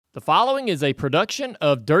The following is a production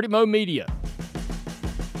of Dirty Mo Media.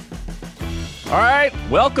 All right,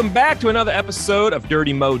 welcome back to another episode of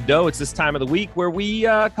Dirty Mo Dough. It's this time of the week where we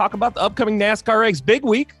talk about the upcoming NASCAR race. Big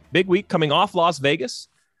week coming off Las Vegas,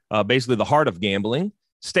 basically the heart of gambling.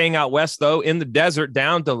 Staying out west, though, in the desert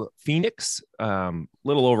down to Phoenix,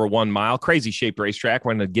 little over 1 mile. Crazy shaped racetrack.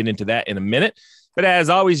 We're going to get into that in a minute. But as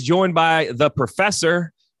always, joined by the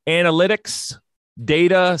professor, analytics,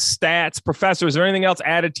 data, stats. Professor, is there anything else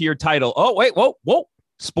added to your title? Oh, wait, whoa.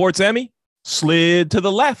 Sports Emmy slid to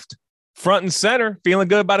the left, front and center, feeling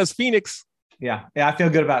good about his Phoenix. Yeah, I feel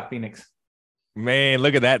good about Phoenix. Man,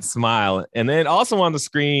 look at that smile. And then also on the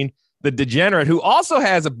screen, the degenerate who also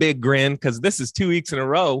has a big grin because this is 2 weeks in a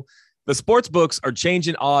row. The sports books are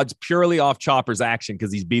changing odds purely off Chopper's action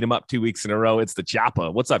because he's beat him up 2 weeks in a row. It's the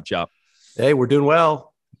Chopper. What's up, Chop? Hey, we're doing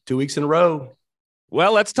well. 2 weeks in a row.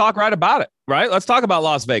 Well, let's talk right about it, right? Let's talk about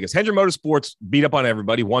Las Vegas. Hendrick Motorsports beat up on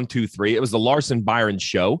everybody, 1, 2, 3. It was the Larson-Byron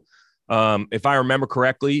show. If I remember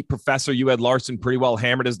correctly, Professor, you had Larson pretty well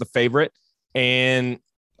hammered as the favorite. And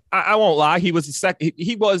I won't lie, he was the second.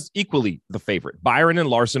 He was equally the favorite. Byron and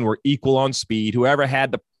Larson were equal on speed. Whoever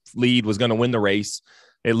had the lead was going to win the race.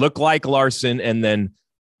 It looked like Larson, and then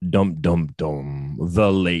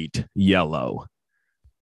the late yellow.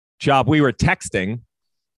 Chop, we were texting.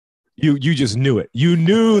 You just knew it. You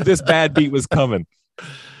knew this bad beat was coming.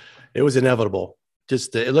 It was inevitable. I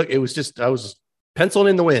was penciling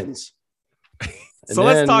in the wins. So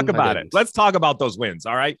let's talk about it. Let's talk about those wins.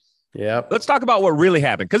 All right. Yeah. Let's talk about what really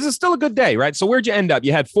happened because it's still a good day, right? So where'd you end up?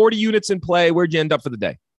 You had 40 units in play. Where'd you end up for the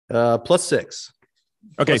day? +6.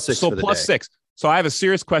 Okay. +6 so +6. So I have a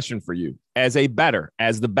serious question for you as a bettor,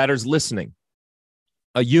 as the bettors listening.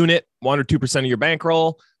 A unit, 1 or 2% of your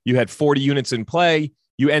bankroll. You had 40 units in play.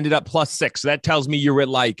 You ended up +6. So that tells me you're at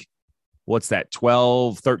like, what's that?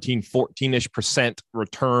 12, 13, 14-ish%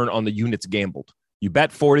 return on the units gambled. You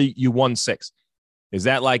bet 40, you won 6. Is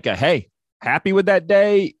that like a, hey, happy with that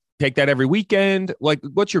day? Take that every weekend? Like,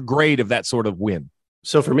 what's your grade of that sort of win?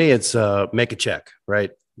 So for me, it's make a check,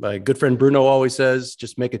 right? My good friend Bruno always says,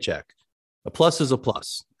 just make a check. A plus is a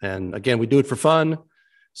plus. And again, we do it for fun.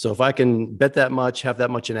 So if I can bet that much, have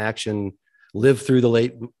that much in action, live through the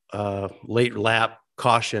late lap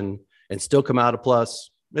caution and still come out a plus,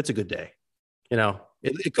 it's a good day. You know,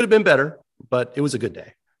 it could have been better, but it was a good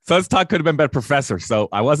day. So let's talk could have been better, Professor. So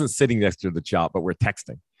I wasn't sitting next to the Chop, but we're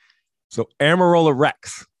texting. So Amarola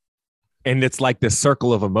Rex. And it's like this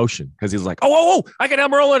circle of emotion because he's like, oh, I got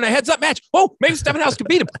Amarola in a heads up match. Oh, maybe Stephen House could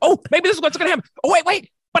beat him. Oh, maybe this is what's going to happen. Oh, wait,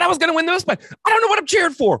 but I was going to win this, but I don't know what I'm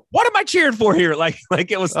cheering for. What am I cheering for here? Like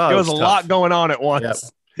it was a tough. lot going on at once. Yep.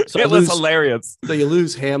 So it was hilarious. So you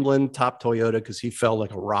lose Hamlin, top Toyota, because he fell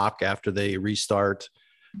like a rock after they restart.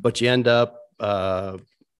 But you end up,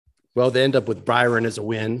 they end up with Byron as a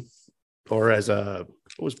win, or as a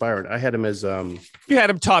what was Byron? I had him as you had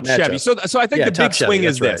him top Chevy. So I think the big swing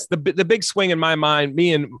is this. Right. The big swing in my mind,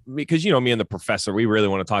 because me and the professor, we really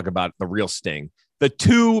want to talk about the real sting. The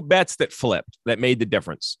two bets that flipped that made the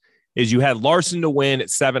difference is you had Larson to win at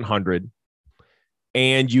 700,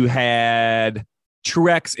 and you had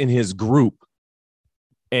Truex in his group,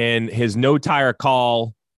 and his no tire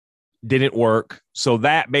call didn't work. So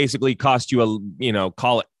that basically cost you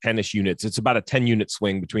call it 10-ish units. It's about a 10-unit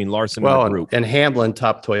swing between Larson and the group. And Hamlin,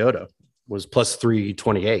 top Toyota, was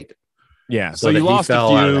 +328. Yeah. So you lost a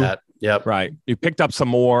few. Out of that. Yep. Right. You picked up some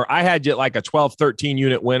more. I had you like a 12, 13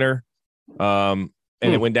 unit winner. And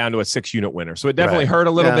it went down to a 6-unit winner. So it definitely hurt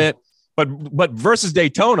a little bit. But versus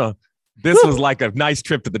Daytona, this was like a nice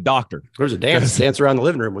trip to the doctor. There's a dance around the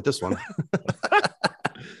living room with this one.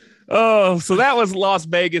 Oh, so that was Las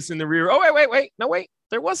Vegas in the rear. Oh, wait. No, wait.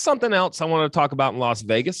 There was something else I wanted to talk about in Las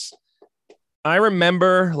Vegas. I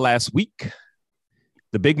remember last week,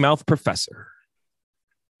 the big mouth professor.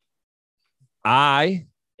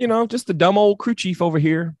 Just the dumb old crew chief over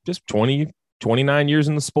here, just 29 years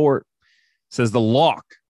in the sport, says the lock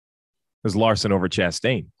is Larson over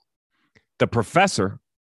Chastain. The professor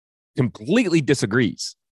completely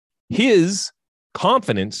disagrees. His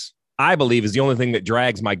confidence, I believe, is the only thing that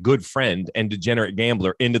drags my good friend and degenerate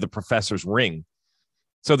gambler into the professor's ring.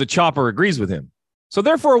 So the Chopper agrees with him. So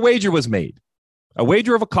therefore, a wager was made. A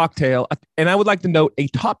wager of a cocktail, and I would like to note a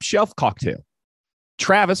top shelf cocktail.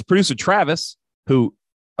 Producer Travis, who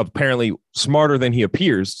apparently smarter than he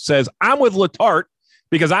appears, says, I'm with Letarte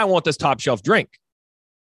because I want this top shelf drink.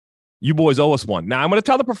 You boys owe us one. Now, I'm going to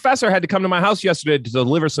tell the professor I had to come to my house yesterday to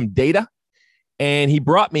deliver some data, and he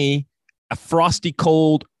brought me a frosty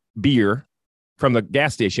cold beer from the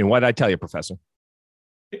gas station. What did I tell you, Professor?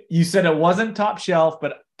 You said it wasn't top shelf,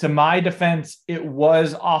 but to my defense, it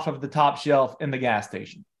was off of the top shelf in the gas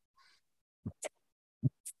station.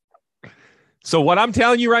 So what I'm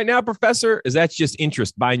telling you right now, Professor, is that's just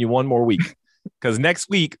interest buying you one more week. Because next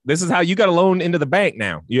week, this is how you got a loan into the bank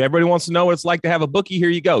now. Everybody wants to know what it's like to have a bookie. Here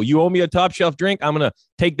you go. You owe me a top shelf drink. I'm going to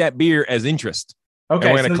take that beer as interest. Okay.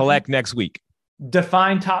 And we're going to collect next week.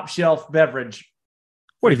 Define top shelf beverage.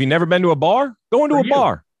 What, have you never been to a bar? Go into a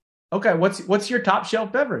bar. Okay. What's your top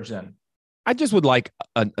shelf beverage then? I just would like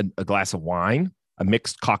a glass of wine, a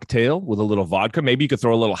mixed cocktail with a little vodka. Maybe you could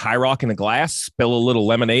throw a little High Rock in a glass, spill a little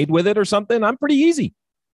lemonade with it or something. I'm pretty easy.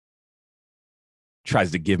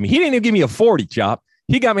 Tries to give me. He didn't even give me a 40, Chop.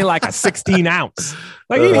 He got me like a 16 ounce.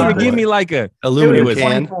 Like he didn't even give me like a aluminum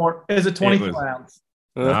can. It was a 24 ounce.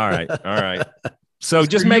 All right. So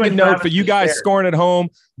just make a note for you guys scoring at home.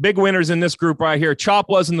 Big winners in this group right here. Chop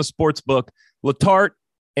was in the sports book. Latart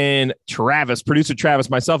and Travis, producer Travis,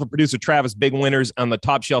 myself and producer Travis, big winners on the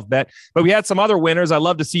top shelf bet. But we had some other winners. I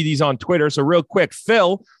love to see these on Twitter. So real quick,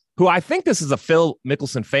 Phil, who I think this is a Phil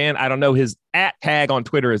Mickelson fan. I don't know. His @tag on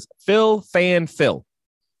Twitter is Phil Fan Phil.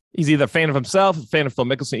 He's either a fan of himself, a fan of Phil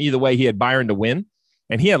Mickelson. Either way, he had Byron to win.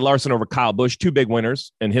 And he had Larson over Kyle Busch, two big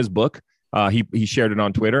winners in his book. He shared it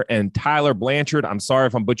on Twitter. And Tyler Blanchard, I'm sorry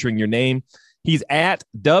if I'm butchering your name. He's at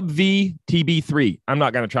DubVTB3. I'm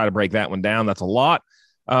not going to try to break that one down. That's a lot.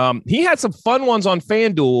 He had some fun ones on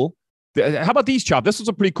FanDuel. How about these, Chop? This was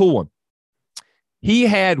a pretty cool one. He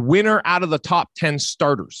had winner out of the top 10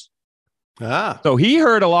 starters. So he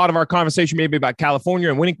heard a lot of our conversation maybe about California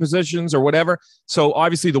and winning positions or whatever. So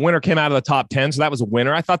obviously the winner came out of the top 10. So that was a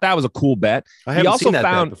winner. I thought that was a cool bet. I haven't seen that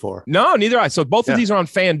bet before. No, neither I. So both of these are on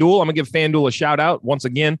FanDuel. I'm going to give FanDuel a shout out once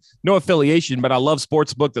again. No affiliation, but I love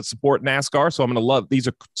sportsbook that support NASCAR. So I'm going to love, these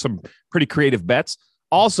are some pretty creative bets.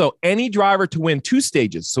 Also, any driver to win 2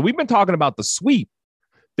 stages. So we've been talking about the sweep.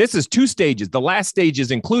 This is 2 stages. The last stage is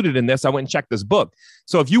included in this. I went and checked this book.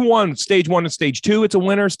 So if you won stage 1 and stage 2, it's a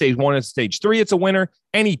winner. Stage 1 and stage 3, it's a winner.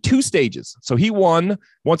 Any 2 stages. So he won.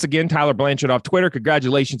 Once again, Tyler Blanchard off Twitter.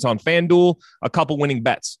 Congratulations on FanDuel. A couple winning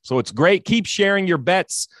bets. So it's great. Keep sharing your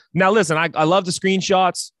bets. Now, listen, I love the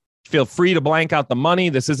screenshots. Feel free to blank out the money.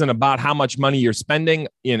 This isn't about how much money you're spending.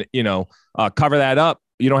 Cover that up.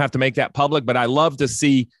 You don't have to make that public, but I love to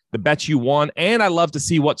see the bets you won. And I love to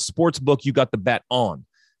see what sports book you got the bet on.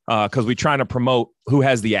 Because we're trying to promote who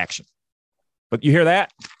has the action. But you hear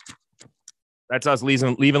that? That's us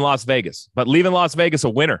leaving Las Vegas. But leaving Las Vegas a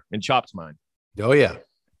winner in Chop's mind. Oh, yeah.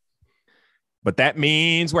 But that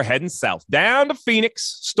means we're heading south. Down to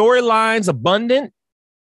Phoenix. Storylines abundant.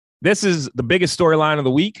 This is the biggest storyline of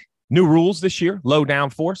the week. New rules this year. Low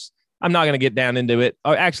downforce. I'm not going to get down into it.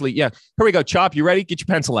 Oh, actually, yeah. Here we go, Chop. You ready? Get your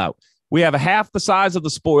pencil out. We have a half the size of the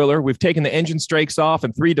spoiler. We've taken the engine strakes off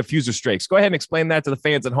and 3 diffuser strakes. Go ahead and explain that to the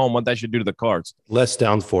fans at home, what that should do to the cars. Less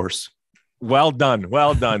downforce. Well done.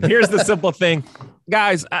 Well done. Here's the simple thing.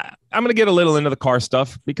 Guys, I'm going to get a little into the car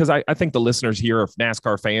stuff because I think the listeners here are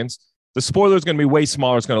NASCAR fans. The spoiler is going to be way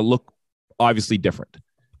smaller. It's going to look obviously different.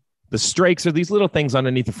 The strakes are these little things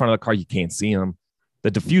underneath the front of the car. You can't see them.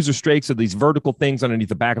 The diffuser strakes are these vertical things underneath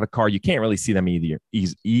the back of the car. You can't really see them either.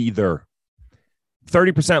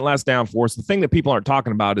 30% less downforce. The thing that people aren't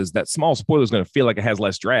talking about is that small spoiler is going to feel like it has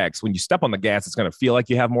less drag. So when you step on the gas, it's going to feel like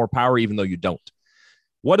you have more power, even though you don't.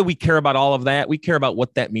 What do we care about all of that? We care about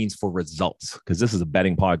what that means for results, because this is a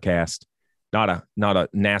betting podcast, not a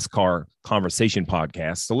NASCAR conversation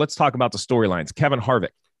podcast. So let's talk about the storylines. Kevin Harvick.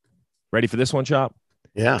 Ready for this one, Chop?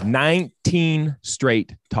 Yeah. 19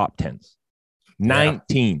 straight top 10s.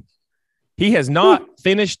 19. Yeah. He has not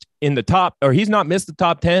finished in the top, or he's not missed the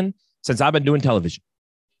top 10 since I've been doing television.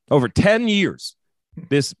 Over 10 years,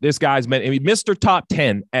 this guy's been Mr. Top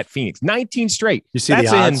 10 at Phoenix. 19 straight. You see the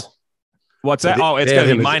odds? What's that? It's going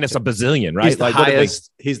to be minus a bazillion, right? He's the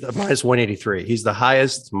highest. He's the minus 183. He's the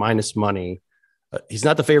highest minus money. He's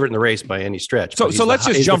not the favorite in the race by any stretch. So let's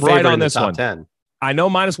just jump right on this one. 10. I know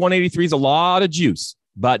minus 183 is a lot of juice,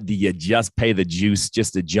 but do you just pay the juice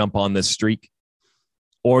just to jump on this streak?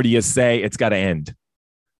 Or do you say it's got to end?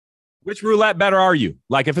 Which roulette better are you?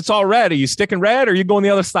 Like, if it's all red, are you sticking red or are you going the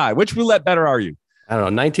other side? Which roulette better are you? I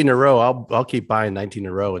don't know. 19 in a row. I'll keep buying 19 in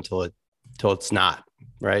a row until it's not,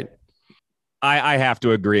 right? I have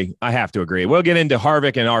to agree. We'll get into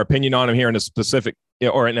Harvick and our opinion on him here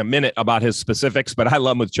in a minute about his specifics, but I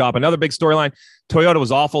love him with Chop. Another big storyline. Toyota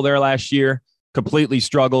was awful there last year, completely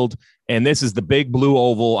struggled. And this is the big blue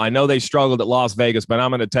oval. I know they struggled at Las Vegas, but I'm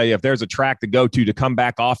going to tell you, if there's a track to go to come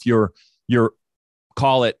back off your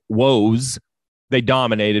call it woes, they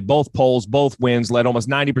dominated both poles, both wins, led almost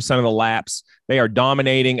 90% of the laps. They are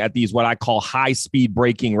dominating at these, what I call high speed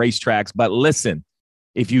braking racetracks. But listen,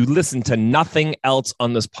 if you listen to nothing else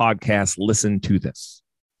on this podcast, listen to this.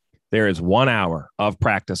 There is 1 hour of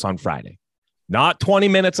practice on Friday. not 20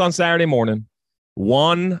 minutes on Saturday morning.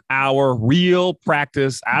 1 hour real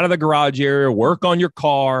practice out of the garage area, work on your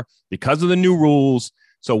car because of the new rules.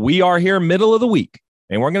 So we are here middle of the week,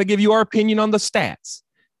 and we're going to give you our opinion on the stats.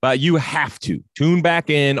 But you have to tune back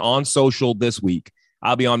in on social this week.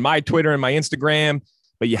 I'll be on my Twitter and my Instagram,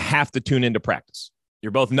 but you have to tune into practice.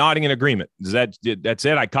 You're both nodding in agreement. That's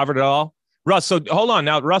it? I covered it all? Russ, so hold on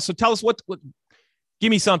now. Russ, so tell us what give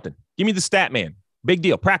me something. Give me the stat man. Big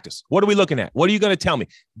deal. Practice. What are we looking at? What are you going to tell me?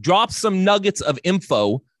 Drop some nuggets of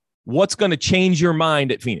info. What's going to change your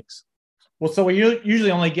mind at Phoenix? Well, so we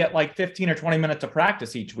usually only get like 15 or 20 minutes of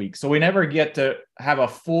practice each week. So we never get to have a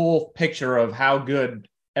full picture of how good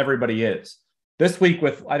everybody is. This week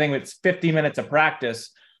I think it's 50 minutes of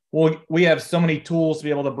practice. Well, we have so many tools to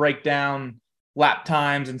be able to break down lap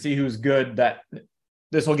times and see who's good that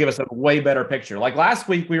this will give us a way better picture. Like last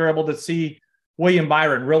week, we were able to see William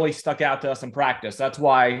Byron really stuck out to us in practice. That's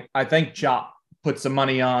why I think Chop put some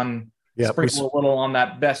money on, sprinkle a little on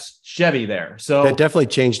that best Chevy there. So that definitely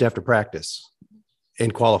changed after practice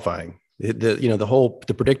in qualifying.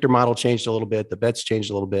 The predictor model changed a little bit. The bets changed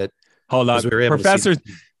a little bit. Hold on.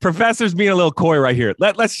 Professor's being a little coy right here.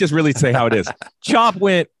 Let's just really say how it is. Chop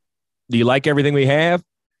went, do you like everything we have?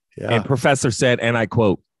 Yeah. And Professor said, and I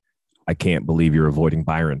quote, I can't believe you're avoiding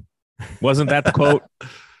Byron. Wasn't that the quote?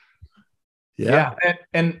 Yeah.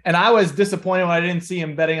 And I was disappointed when I didn't see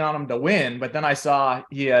him betting on him to win, but then I saw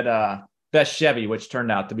he had best Chevy, which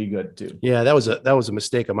turned out to be good too. Yeah, that was a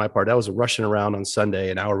mistake on my part. I was rushing around on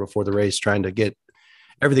Sunday, an hour before the race, trying to get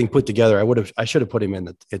everything put together. I should have put him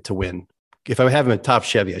in to win. If I have him at top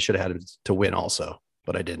Chevy, I should have had him to win also,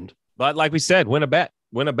 but I didn't. But like we said, win a bet.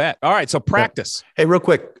 All right, so practice. Hey, real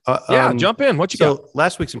quick. Jump in. What you got? So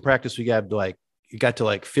last week's in practice, you got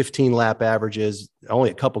to 15 lap averages. Only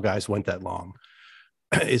a couple guys went that long.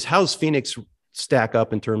 How's Phoenix stack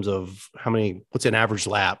up in terms of what's an average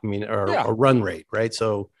lap? I mean, or a run rate, right?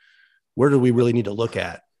 So where do we really need to look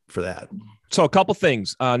at for that? So a couple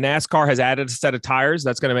things. NASCAR has added a set of tires.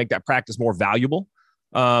 That's going to make that practice more valuable.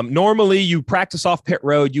 Normally you practice off pit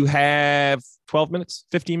road. You have 12 minutes,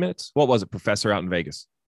 15 minutes. What was it, Professor, out in Vegas?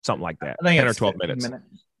 Something like that. I think 10 or 12 minutes.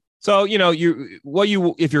 So,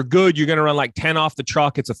 if you're good, you're going to run like 10 off the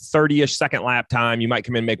truck. It's a 30-ish second lap time. You might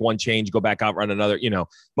come in, make one change, go back out, run another.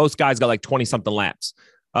 Most guys got like 20 something laps.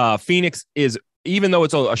 Phoenix is, even though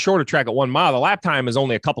it's a shorter track at 1 mile, the lap time is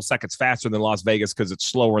only a couple seconds faster than Las Vegas because it's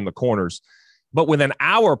slower in the corners. But with an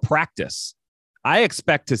hour practice, I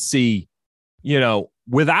expect to see,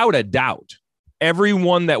 without a doubt,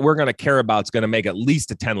 everyone that we're going to care about is going to make at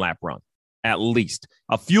least a 10-lap run. At least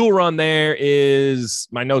a fuel run there is,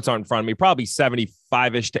 my notes aren't in front of me, probably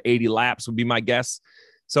 75-ish to 80 laps would be my guess.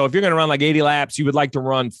 So if you're going to run like 80 laps, you would like to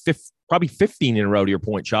run probably 15 in a row to your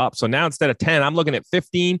point, Chop. So now instead of 10, I'm looking at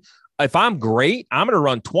 15. If I'm great, I'm going to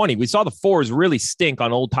run 20. We saw the fours really stink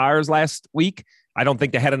on old tires last week. I don't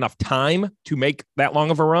think they had enough time to make that long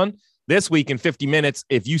of a run. This week in 50 minutes,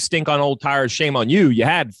 if you stink on old tires, shame on you. You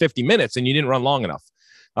had 50 minutes and you didn't run long enough.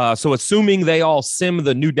 So assuming they all sim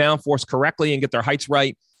the new downforce correctly and get their heights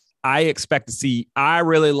right, I expect to see,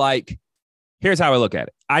 here's how I look at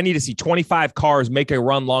it. I need to see 25 cars make a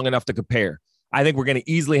run long enough to compare. I think we're going to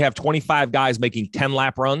easily have 25 guys making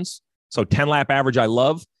 10-lap runs. So 10-lap average, I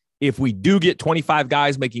love. If we do get 25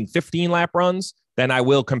 guys making 15-lap runs, then I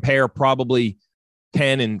will compare probably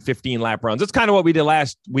 10 and 15-lap runs. That's kind of what we did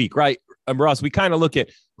last week, right? Russ, we kind of look at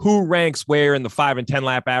who ranks where in the 5 and 10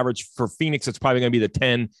 lap average. For Phoenix, it's probably going to be the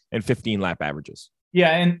 10 and 15 lap averages.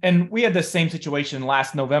 Yeah, and we had the same situation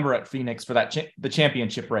last November at Phoenix for that the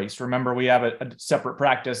championship race. Remember, we have a separate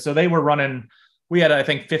practice. So they were running, we had, I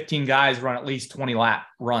think, 15 guys run at least 20 lap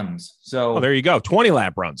runs. So there you go, 20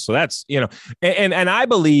 lap runs. So that's, and I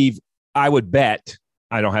believe, I would bet,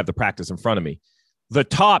 I don't have the practice in front of me, the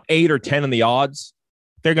top 8 or 10 in the odds,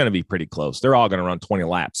 they're going to be pretty close. They're all going to run 20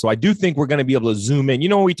 laps. So I do think we're going to be able to zoom in.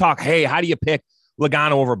 When we talk, hey, how do you pick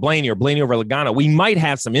Logano over Blaney or Blaney over Logano? We might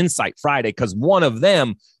have some insight Friday because one of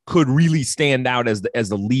them could really stand out as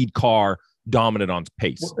the lead car dominant on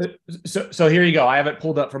pace. So here you go. I have it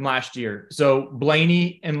pulled up from last year. So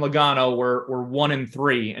Blaney and Logano were 1 and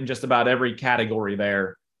 3 in just about every category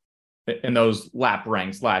there in those lap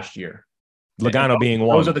ranks last year. Logano being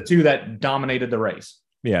one. Those are the two that dominated the race.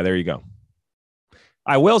 Yeah, there you go.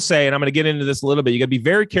 I will say, and I'm going to get into this a little bit, you got to be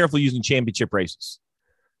very careful using championship races.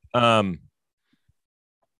 I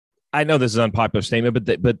know this is an unpopular statement,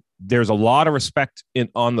 but there's a lot of respect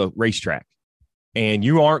on the racetrack, and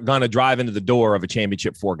you aren't going to drive into the door of a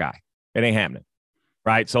championship 4 guy. It ain't happening,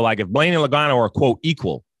 right? So, like, if Blaney and Logano are, quote,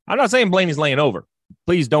 equal, I'm not saying Blaney's laying over.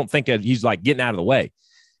 Please don't think that he's, like, getting out of the way.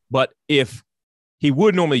 But if he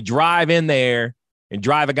would normally drive in there and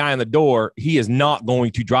drive a guy in the door. He is not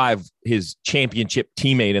going to drive his championship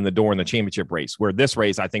teammate in the door in the championship race, where this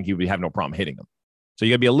race, I think he would have no problem hitting him. So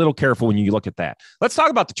you got to be a little careful when you look at that. Let's talk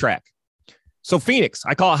about the track. So Phoenix,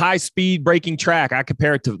 I call it high-speed braking track. I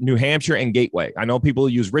compare it to New Hampshire and Gateway. I know people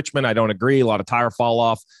use Richmond. I don't agree. A lot of tire fall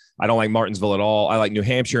off. I don't like Martinsville at all. I like New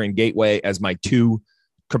Hampshire and Gateway as my two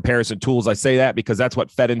comparison tools. I say that because that's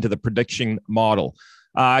what fed into the prediction model.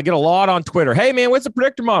 I get a lot on Twitter. Hey, man, what's the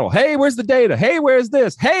predictor model? Hey, where's the data? Hey, where's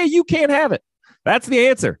this? Hey, you can't have it. That's the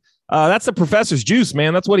answer. That's the professor's juice,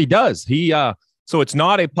 man. That's what he does. So it's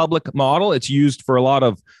not a public model. It's used for a lot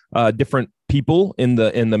of different people in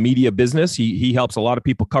the media business. He helps a lot of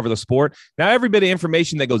people cover the sport. Now, every bit of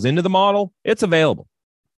information that goes into the model, it's available.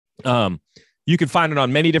 You can find it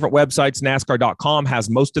on many different websites. NASCAR.com has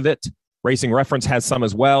most of it. Racing Reference has some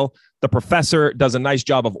as well. The professor does a nice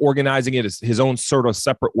job of organizing it as his own sort of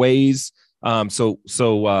separate ways.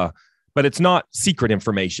 But it's not secret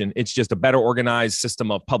information. It's just a better organized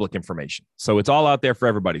system of public information. So it's all out there for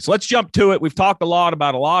everybody. So let's jump to it. We've talked a lot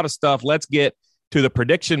about a lot of stuff. Let's get to the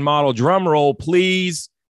prediction model. Drum roll, please.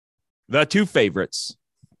 The two favorites,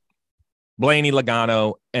 Blaney,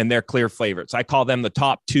 Logano, and their clear favorites. I call them the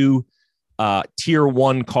top two tier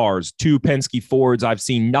one cars, two Penske Fords. I've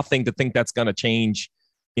seen nothing to think that's going to change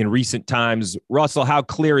in recent times. Russell, how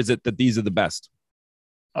clear is it that these are the best?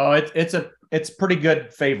 Oh, it's pretty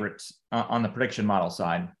good favorites on the prediction model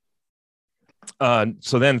side.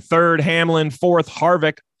 So then third, Hamlin, fourth,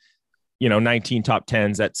 Harvick, 19 top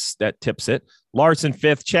 10s. That tips it. Larson,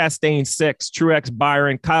 fifth, Chastain, sixth, Truex,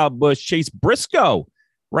 Byron, Kyle Busch, Chase Briscoe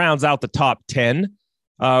rounds out the top 10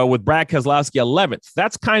 with Brad Keselowski 11th.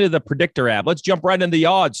 That's kind of the predictor app. Let's jump right into the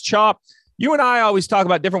odds. Chop, you and I always talk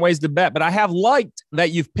about different ways to bet, but I have liked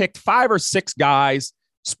that you've picked 5 or 6 guys,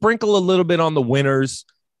 sprinkle a little bit on the winners.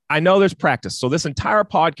 I know there's practice. So this entire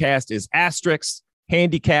podcast is asterisks,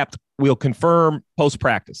 handicapped. We'll confirm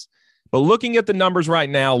post-practice. But looking at the numbers right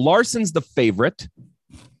now, Larson's the favorite.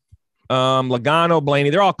 Logano, Blaney,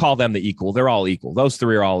 they're all call them the equal. They're all equal. Those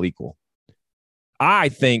three are all equal. I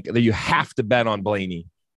think that you have to bet on Blaney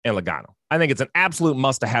and Logano. I think it's an absolute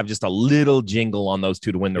must to have just a little jingle on those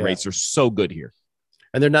two to win the race. They're so good here.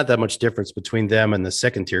 And there's not that much difference between them and the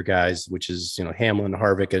second tier guys, which is, Hamlin,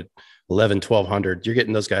 Harvick at 11, 1200. You're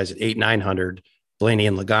getting those guys at 8, 900, Blaney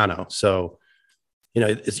and Logano. So,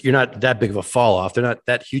 you're not that big of a fall off. They're not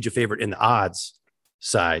that huge a favorite in the odds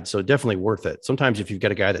side. So definitely worth it. Sometimes if you've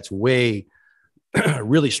got a guy that's way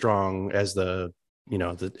really strong as the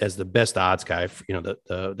best odds guy,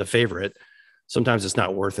 the favorite, sometimes it's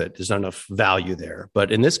not worth it. There's not enough value there. But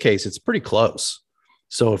in this case, it's pretty close.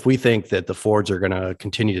 So if we think that the Fords are going to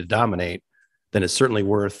continue to dominate, then it's certainly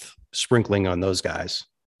worth sprinkling on those guys.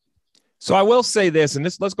 So I will say this, and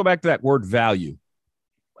let's go back to that word value.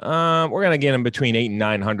 We're going to get them between 8 and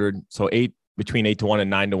 900. So between 8 to 1 and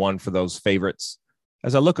 9 to 1 for those favorites.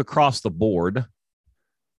 As I look across the board,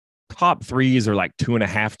 top threes are like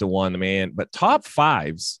 2.5 to 1, man. But top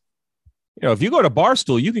fives, if you go to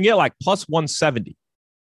Barstool, you can get like plus 170.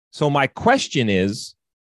 So my question is,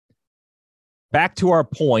 back to our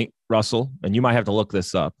point, Russell, and you might have to look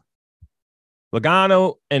this up.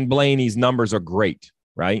 Logano and Blaney's numbers are great,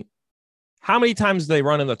 right? How many times do they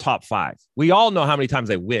run in the top 5? We all know how many times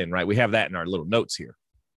they win, right? We have that in our little notes here.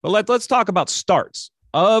 But let's talk about starts.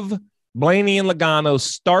 Of Blaney and Logano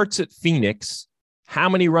starts at Phoenix, how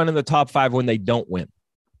many run in the top 5 when they don't win?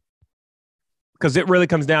 Because it really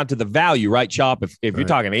comes down to the value, right, Chop? If you're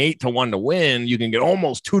talking 8 to 1 to win, you can get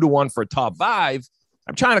almost 2 to 1 for a top 5.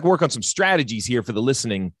 I'm trying to work on some strategies here for the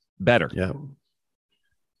listening better. Yeah.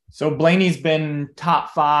 So Blaney's been top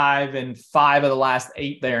 5 in 5 of the last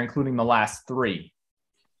 8 there, including the last 3.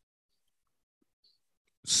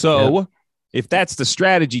 So if that's the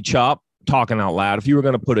strategy, Chop, talking out loud, if you were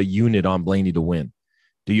going to put a unit on Blaney to win,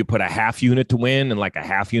 do you put a half unit to win and like a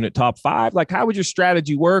half unit top 5? Like, how would your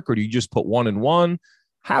strategy work? Or do you just put 1 and 1?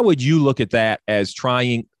 How would you look at that as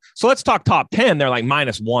trying? So let's talk top 10. They're like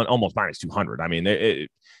 -1, almost -200. I mean,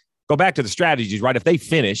 go back to the strategies, right? If they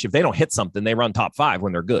don't hit something, they run top 5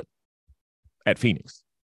 when they're good at Phoenix.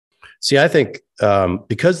 See, I think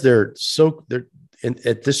because they're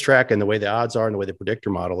at this track and the way the odds are and the way the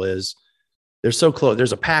predictor model is, they're so close.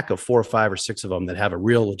 There's a pack of 4 or 5 or 6 of them that have a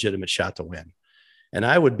real legitimate shot to win. And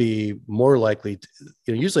I would be more likely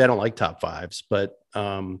to, usually I don't like top 5s, but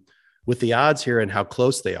with the odds here and how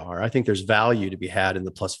close they are, I think there's value to be had in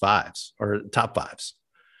the plus 5s or top 5s.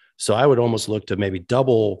 So I would almost look to maybe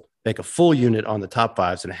make a full unit on the top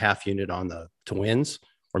 5s and a half unit on the to wins,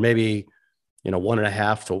 or maybe,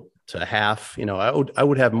 1.5 to half. I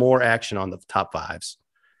would have more action on the top 5s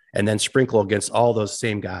and then sprinkle against all those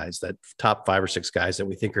same guys, that top 5 or 6 guys that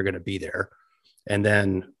we think are going to be there, and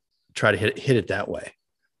then try to hit it that way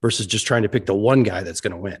versus just trying to pick the one guy that's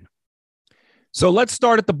going to win. So let's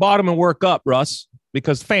start at the bottom and work up, Russ,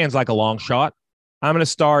 because fans like a long shot. I'm going to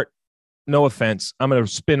start, no offense, I'm going to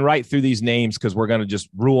spin right through these names because we're going to just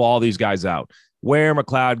rule all these guys out. Ware,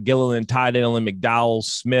 McLeod, Gilliland, Ty Dillon, McDowell,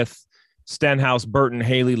 Smith, Stenhouse, Burton,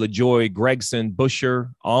 Haley, LaJoy, Gregson,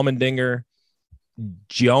 Busher, Allmendinger,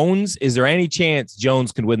 Jones. Is there any chance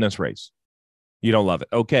Jones could win this race? You don't love it.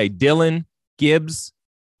 Okay, Dillon, Gibbs.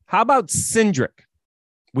 How about Cindric?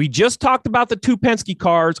 We just talked about the 2 Penske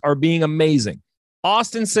cars are being amazing.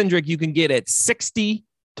 Austin Cindric you can get at 60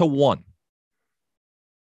 to 1.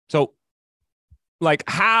 So, like,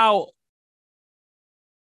 how?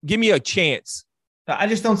 Give me a chance. I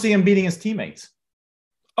just don't see him beating his teammates.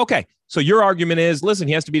 Okay, so your argument is, listen,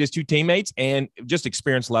 he has to beat his 2 teammates and just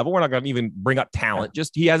experience level. We're not going to even bring up talent.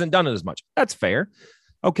 Just he hasn't done it as much. That's fair.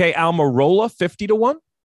 Okay, Almirola, 50 to 1.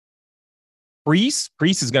 Preece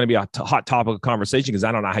is going to be a hot topic of conversation because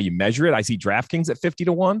I don't know how you measure it. I see DraftKings at 50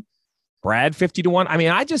 to 1. Brad, 50 to 1. I mean,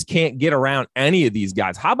 I just can't get around any of these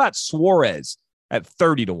guys. How about Suarez at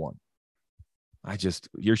 30 to 1?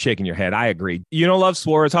 You're shaking your head. I agree. You don't love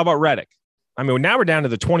Suarez. How about Reddick? I mean, now we're down to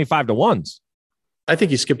the 25 to 1s. I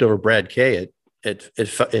think you skipped over Brad K at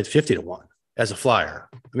 50 to 1 as a flyer.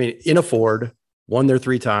 I mean, in a Ford, won there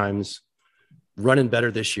 3 times, running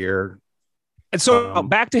better this year. And so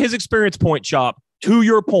back to his experience point, Chop, to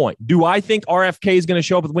your point, do I think RFK is going to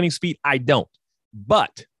show up with winning speed? I don't.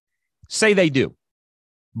 But say they do.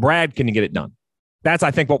 Brad can get it done. That's,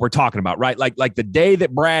 I think, what we're talking about, right? Like the day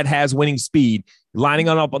that Brad has winning speed, lining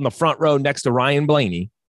up on the front row next to Ryan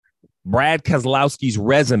Blaney, Brad Keselowski's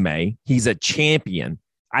resume, he's a champion.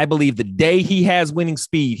 I believe the day he has winning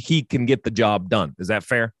speed, he can get the job done. Is that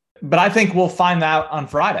fair? But I think we'll find out on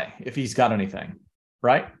Friday if he's got anything,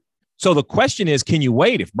 right? So the question is, can you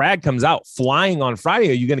wait? If Brad comes out flying on Friday,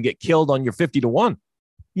 are you going to get killed on your 50 to 1?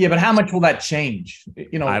 Yeah, but how much will that change?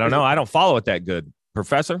 I don't know. I don't follow it that good.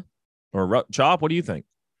 Professor or Chop, what do you think?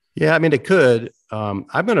 Yeah, I mean, it could. I'm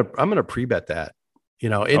gonna pre-bet that.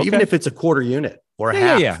 And even if it's a quarter unit or a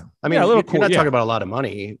half. Yeah. I mean, you're not talking about a lot of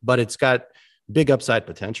money, but it's got big upside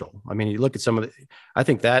potential. I mean, you look at some of the. I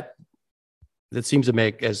think that seems to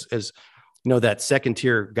make as that second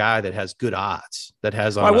tier guy that has good odds, that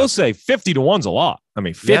has. I will say 50 to 1's a lot. I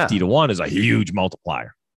mean, 50 to 1 is a huge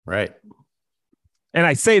multiplier. Right. And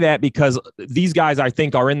I say that because these guys, I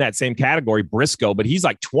think, are in that same category. Briscoe, but he's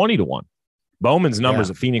like 20 to 1. Bowman's numbers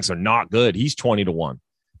at Phoenix are not good. He's 20 to 1.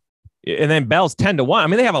 And then Bell's 10 to 1. I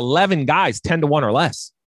mean, they have 11 guys 10 to 1 or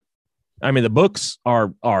less. I mean, the books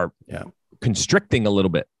are constricting a little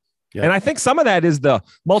bit. Yeah. And I think some of that is the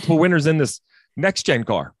multiple winners in this next gen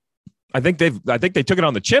car. I think they took it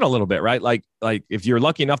on the chin a little bit, right? Like if you're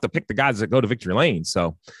lucky enough to pick the guys that go to victory lane. So,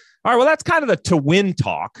 all right, well, that's kind of the to win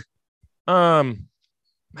talk.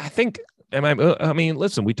 I think,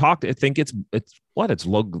 listen, we talked, I think it's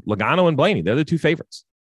Logano and Blaney. They're the 2 favorites.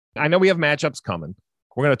 I know we have matchups coming.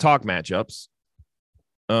 We're going to talk matchups.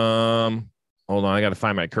 Hold on. I got to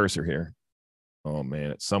find my cursor here. Oh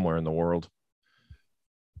man, it's somewhere in the world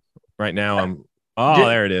right now.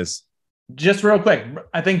 There it is. Just real quick.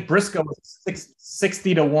 I think Briscoe was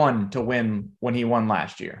 60 to 1 to win when he won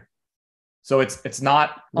last year. So it's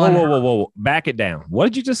not. Whoa. Back it down. What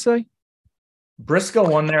did you just say? Briscoe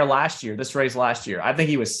won there this race last year. I think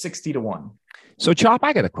he was 60 to 1. So, Chop,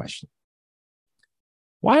 I got a question.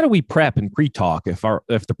 Why do we prep and pre-talk if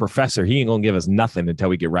the professor, he ain't going to give us nothing until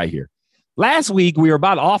we get right here? Last week, we were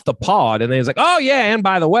about off the pod, and then he's like, oh, yeah, and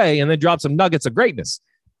by the way, and then dropped some nuggets of greatness.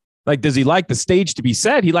 Like, does he like the stage to be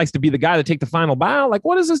set? He likes to be the guy to take the final bow? Like,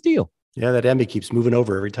 what is his deal? Yeah, that Emmy keeps moving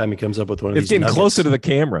over every time he comes up with one of these. It's getting closer to the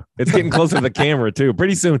camera. It's getting closer to the camera, too.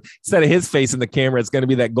 Pretty soon, instead of his face in the camera, it's going to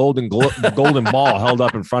be that golden ball held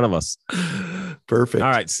up in front of us. Perfect.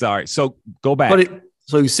 All right, sorry. So go back.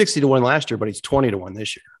 So he was 60 to 1 last year, but he's 20 to 1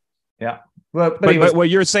 this year. Yeah. But what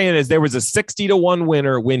you're saying is there was a 60 to 1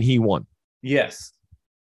 winner when he won. Yes.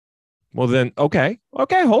 Well, then, okay.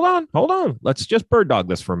 Hold on. Let's just bird dog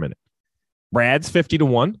this for a minute. Brad's 50 to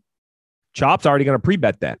 1. Chop's already going to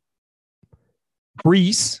pre-bet that.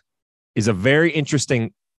 Preece is a very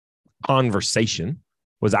interesting conversation.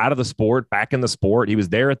 Was out of the sport, back in the sport. He was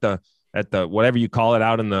there at the whatever you call it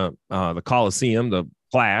out in the Coliseum, the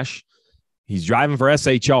Clash. He's driving for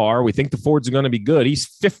SHR. We think the Fords are going to be good. He's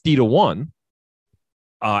 50 to 1.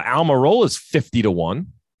 Almirola is 50 to 1.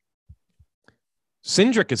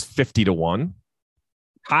 Cindric is 50 to 1.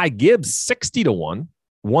 Ty Gibbs 60 to 1.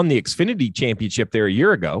 Won the Xfinity Championship there a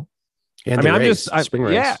year ago. And spring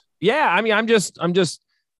race. Yeah. I mean, I'm just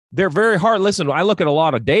they're very hard. Listen, I look at a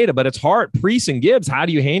lot of data, but it's hard. Preece and Gibbs, how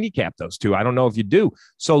do you handicap those two? I don't know if you do.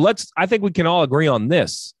 So I think we can all agree on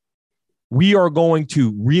this. We are going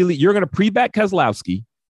to you're going to pre-bet Keselowski,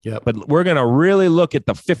 but we're going to really look at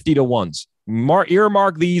the 50 to 1s.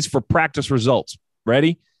 Earmark these for practice results.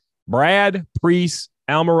 Ready? Brad, Preece,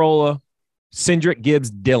 Almirola, Cindric, Gibbs,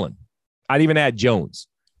 Dillon. I'd even add Jones.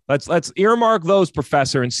 Let's earmark those,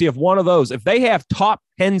 Professor, and see if one of those, if they have top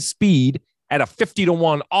 10 speed at a 50 to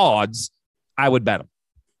 1 odds, I would bet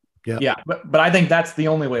them. Yeah. But I think that's the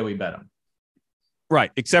only way we bet them.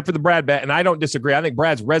 Right. Except for the Brad bet. And I don't disagree. I think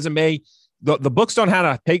Brad's resume, the books don't know how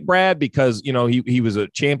to take Brad because, he was a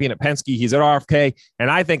champion at Penske. He's at RFK.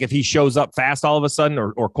 And I think if he shows up fast all of a sudden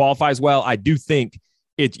or qualifies well, I do think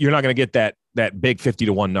you're not going to get that big 50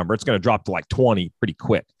 to 1 number. It's going to drop to like 20 pretty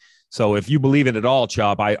quick. So if you believe in it at all,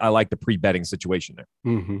 Chop, I like the pre-betting situation there.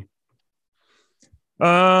 Mm-hmm.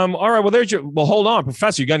 All right. Well, hold on,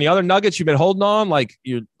 Professor. You got any other nuggets you've been holding on? Like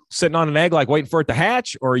you're sitting on an egg, like waiting for it to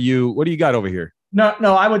hatch, or what do you got over here? No.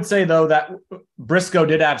 I would say though that Briscoe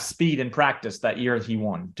did have speed in practice that year he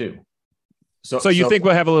won too. So you think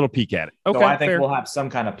we'll have a little peek at it? Okay. So I think we'll have some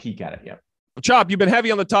kind of peek at it. Yeah. Chop, you've been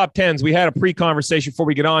heavy on the top 10s. We had a pre-conversation before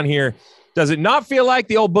we get on here. Does it not feel like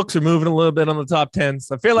the old books are moving a little bit on the top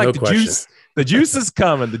 10s? I feel like the juice is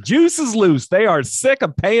coming. The juice is loose. They are sick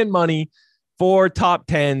of paying money for top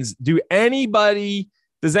 10s.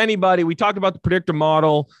 Does anybody, we talked about the predictor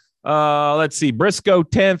model. Let's see, Briscoe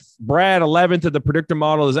 10th, Brad 11th of the predictor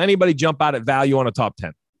model. Does anybody jump out at value on a top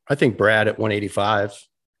 10? I think Brad at 185.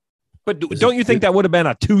 But don't you think that would have been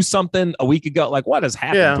a 2-something a week ago? Like what has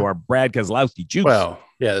happened to our Brad Keselowski juice? Well,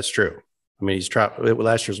 yeah, that's true. I mean, he's tried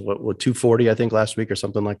last year's what 240, I think last week or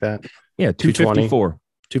something like that. Yeah. 254.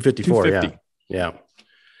 254. Yeah.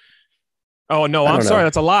 Oh, no, I'm sorry.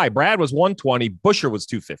 That's a lie. Brad was 120. Buscher was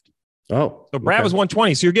 250. Oh, so Brad was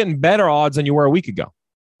 120. So you're getting better odds than you were a week ago.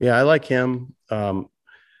 Yeah, I like him.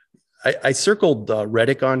 I circled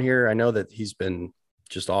Reddick on here. I know that he's been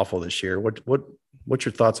just awful this year. What's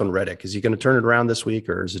your thoughts on Reddick? Is he going to turn it around this week,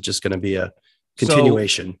 or is it just going to be a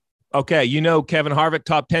continuation? Okay, Kevin Harvick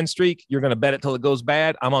top 10 streak. You're going to bet it till it goes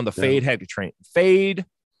bad. I'm on the fade head train. Fade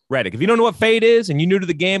Reddick. If you don't know what fade is and you're new to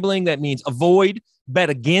the gambling, that means avoid, bet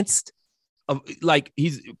against.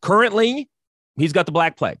 He's got the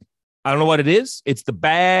black plague. I don't know what it is. It's the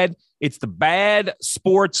bad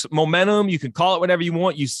sports momentum. You can call it whatever you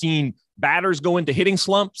want. You've seen batters go into hitting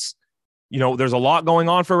slumps. There's a lot going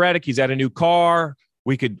on for Reddick. He's at a new car.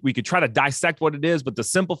 We could try to dissect what it is, but the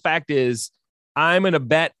simple fact is I'm going to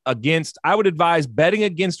bet against. I would advise betting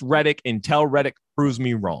against Reddick until Reddick proves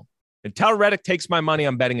me wrong. Until Reddick takes my money,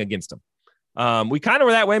 I'm betting against him. We kind of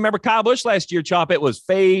were that way. Remember Kyle Busch last year, Chop? It was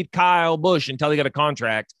fade Kyle Busch until he got a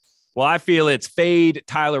contract. Well, I feel it's fade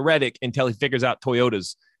Tyler Reddick until he figures out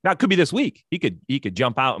Toyotas. Now, it could be this week. He could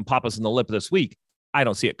jump out and pop us in the lip this week. I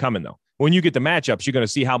don't see it coming, though. When you get the matchups, you're going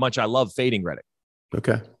to see how much I love fading Reddick.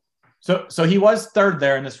 Okay. So he was third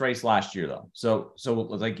there in this race last year, though. So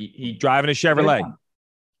like he driving a Chevrolet.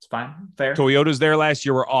 It's fine. Fair. Toyotas there last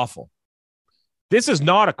year were awful. This is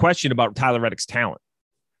not a question about Tyler Reddick's talent.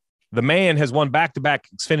 The man has won back-to-back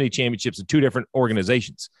Xfinity championships in 2 different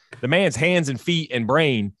organizations. The man's hands and feet and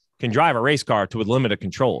brain can drive a race car to a limit of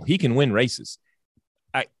control. He can win races.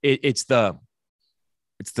 It's the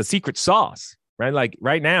secret sauce. Right? Like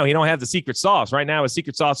right now, he don't have the secret sauce. Right now, his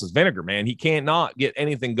secret sauce is vinegar, man. He cannot get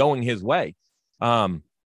anything going his way. So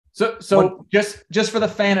just for the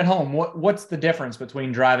fan at home, what's the difference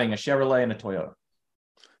between driving a Chevrolet and a Toyota?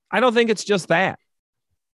 I don't think it's just that.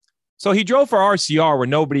 So he drove for RCR where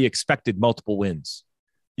nobody expected multiple wins.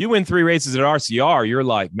 You win 3 races at RCR, you're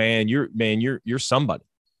like, you're somebody.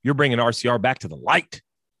 You're bringing RCR back to the light,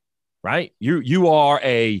 right? You are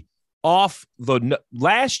off the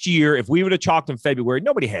last year. If we would have chalked in February,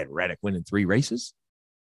 nobody had Reddick winning 3 races,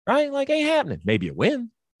 right? Like ain't happening. Maybe a win,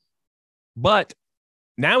 but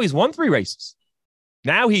now he's won 3 races.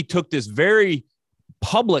 Now he took this very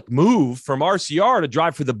public move from RCR to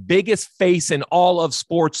drive for the biggest face in all of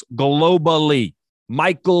sports globally,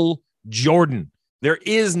 Michael Jordan. There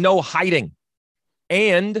is no hiding.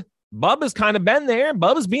 And Bubba's kind of been there.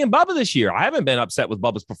 Bubba's being Bubba this year. I haven't been upset with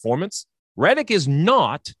Bubba's performance. Reddick is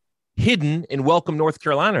not hidden in Welcome, North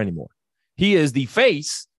Carolina anymore. He is the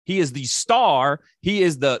face. He is the star. He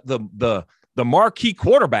is the marquee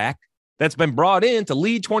quarterback that's been brought in to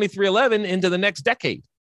lead 2311 into the next decade.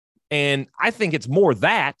 And I think it's more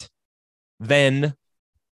that than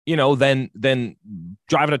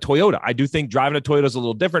driving a Toyota. I do think driving a Toyota is a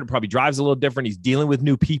little different. It probably drives a little different. He's dealing with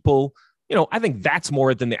new people. I think that's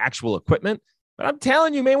more than the actual equipment. But I'm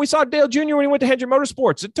telling you, man, we saw Dale Jr. when he went to Hendrick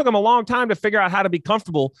Motorsports. It took him a long time to figure out how to be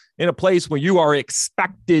comfortable in a place where you are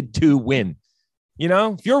expected to win. You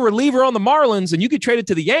know, if you're a reliever on the Marlins and you get traded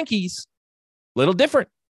to the Yankees, little different.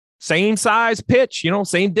 Same size pitch,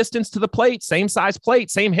 same distance to the plate, same size plate,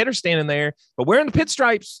 same hitter standing there. But wearing the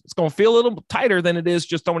pinstripes, it's going to feel a little tighter than it is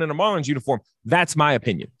just throwing in a Marlins uniform. That's my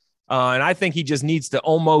opinion. And I think he just needs to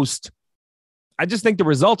I just think the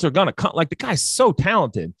results are going to come. Like, the guy's so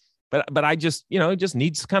talented, but I just, he just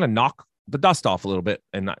needs to kind of knock the dust off a little bit.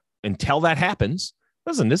 And until that happens,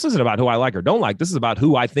 listen, this isn't about who I like or don't like. This is about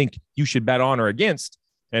who I think you should bet on or against.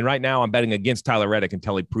 And right now I'm betting against Tyler Reddick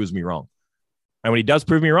until he proves me wrong. And when he does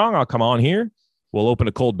prove me wrong, I'll come on here. We'll open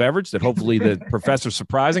a cold beverage that hopefully the professor's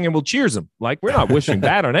surprising, and we'll cheers him. Like, we're not wishing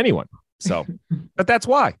bad on anyone. So, but that's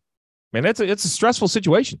why, man, it's a stressful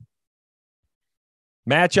situation.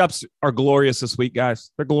 Matchups are glorious this week, guys.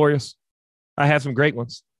 They're glorious. I have some great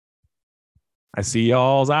ones. I see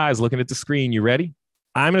y'all's eyes looking at the screen. You ready?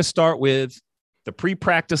 I'm going to start with the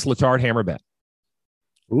pre-practice Letard Hammer bet.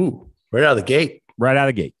 Ooh, right out of the gate. Right out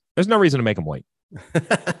of the gate. There's no reason to make them wait.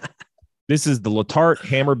 This is the Letard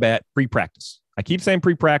Hammer bet pre-practice. I keep saying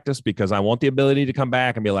pre-practice because I want the ability to come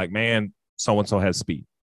back and be like, man, so-and-so has speed.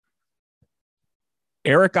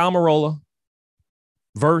 Eric Almirola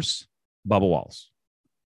versus Bubba Wallace.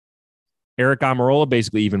 Eric Almirola,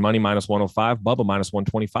 basically even money, minus 105. Bubba, minus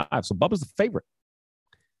 125. So Bubba's the favorite.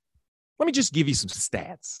 Let me just give you some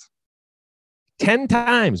stats. 10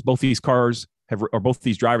 times both these drivers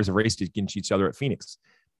have raced against each other at Phoenix.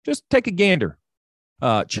 Just take a gander.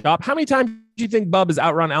 Chop, how many times do you think Bub has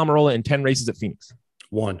outrun Almirola in 10 races at Phoenix?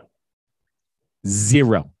 1.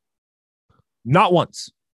 0. Not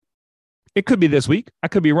once. It could be this week. I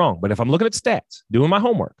could be wrong. But if I'm looking at stats, doing my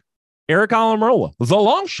homework, Eric Almirola, the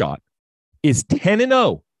long shot, is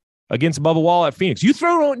 10-0 against Bubba Wallace at Phoenix. You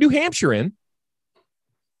throw New Hampshire in,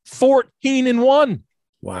 14-1.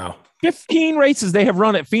 Wow. 15 races they have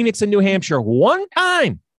run at Phoenix and New Hampshire. One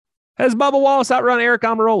time has Bubba Wallace outrun Eric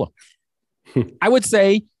Almirola. I would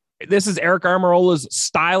say this is Eric Almirola's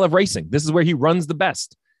style of racing. This is where he runs the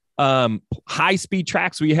best. High-speed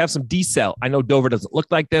tracks where you have some decel. I know Dover doesn't look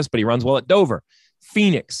like this, but he runs well at Dover.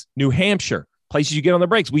 Phoenix, New Hampshire, places you get on the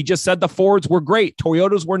brakes. We just said the Fords were great.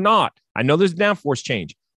 Toyotas were not. I know there's a downforce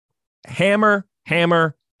change. Hammer,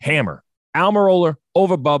 hammer, hammer. Almirola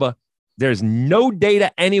over Bubba. There's no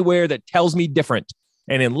data anywhere that tells me different.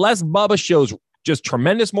 And unless Bubba shows just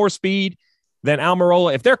tremendous more speed than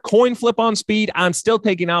Almirola, if they're coin flip on speed, I'm still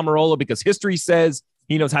taking Almirola because history says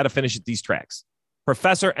he knows how to finish at these tracks.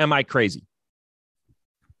 Professor, am I crazy?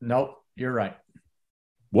 Nope, you're right.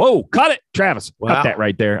 Whoa, cut it, Travis. Wow. Cut that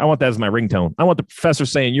right there. I want that as my ringtone. I want the professor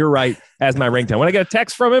saying you're right as my ringtone. When I get a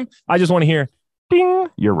text from him, I just want to hear, ding,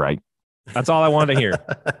 you're right. That's all I wanted to hear.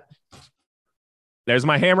 There's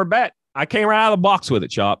my hammer bet. I came right out of the box with it,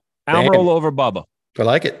 Chop. Almirola over Bubba. I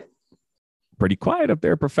like it. Pretty quiet up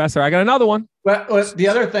there, Professor. I got another one. But the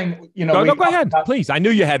other thing, Go ahead, please. I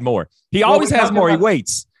knew you had more. He always has more. He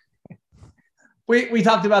waits. We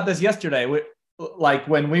talked about this yesterday. Like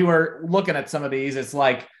when we were looking at some of these, it's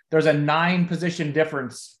like there's a 9-position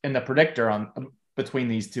difference in the predictor between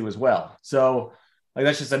these two as well. So like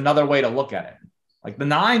that's just another way to look at it. Like the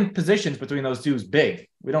 9 positions between those two is big.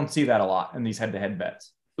 We don't see that a lot in these head-to-head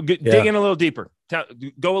bets. Dig in a little deeper.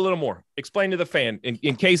 Go a little more. Explain to the fan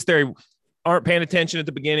in case they aren't paying attention at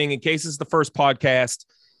the beginning, in case it's the first podcast.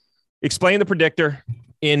 Explain the predictor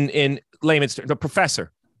in layman's terms. The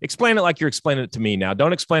professor. Explain it like you're explaining it to me now.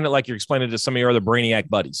 Don't explain it like you're explaining it to some of your other brainiac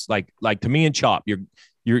buddies. Like to me and Chop.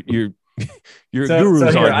 Your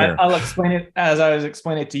gurus aren't here. I'll explain it as I was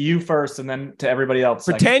explaining it to you first, and then to everybody else.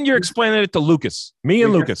 Pretend you're explaining it to Lucas. Me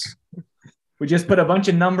and Lucas. We just put a bunch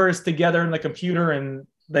of numbers together in the computer, and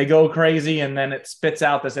they go crazy, and then it spits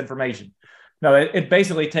out this information. No, it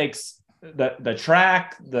basically takes the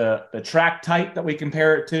track, the track type that we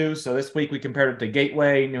compare it to. So this week we compared it to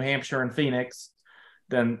Gateway, New Hampshire, and Phoenix.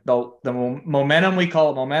 Then the momentum, we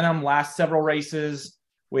call it momentum, last several races.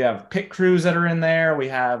 We have pit crews that are in there. We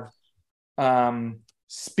have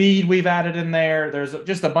speed we've added in there. There's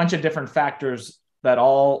just a bunch of different factors that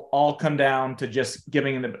all come down to just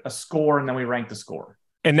giving a score, and then we rank the score.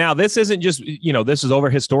 And now this isn't just, this is over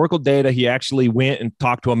historical data. He actually went and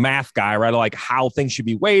talked to a math guy, right? Like how things should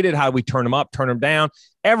be weighted, how we turn them up, turn them down.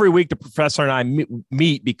 Every week the professor and I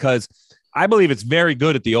meet because I believe it's very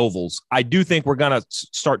good at the ovals. I do think we're going to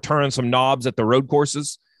start turning some knobs at the road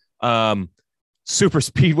courses. Super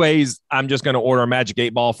speedways, I'm just going to order a magic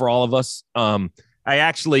 8-ball for all of us. I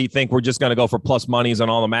actually think we're just going to go for plus monies on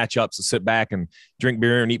all the matchups to sit back and drink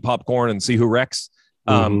beer and eat popcorn and see who wrecks.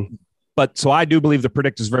 But so I do believe the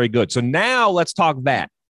predictor is very good. So now let's talk that.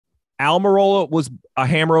 Almirola was a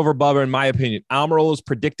hammer over Bubba, in my opinion. Almirola is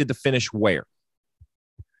predicted to finish where?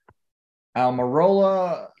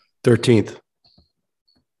 Almirola 13th.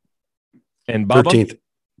 And Bubba? 13th.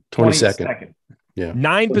 22nd. Yeah.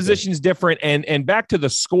 9 positions different. And back to the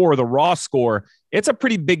score, the raw score, it's a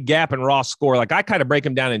pretty big gap in raw score. Like I kind of break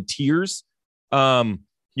them down in tiers.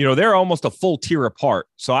 They're almost a full tier apart.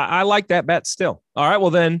 So I like that bet still. All right.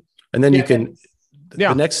 Well, then. And then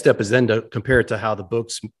the next step is then to compare it to how the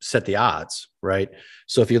books set the odds, right?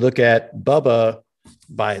 So if you look at Bubba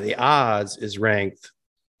by the odds is ranked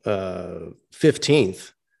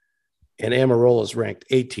 15th and Almirola is ranked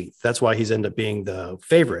 18th. That's why he's ended up being the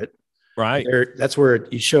favorite. Right. That's where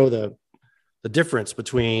you show the difference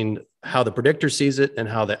between how the predictor sees it and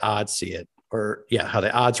how the odds see it, how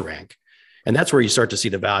the odds rank. And that's where you start to see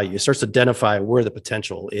the value. It starts to identify where the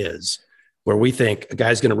potential is, where we think a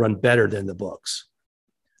guy's going to run better than the books.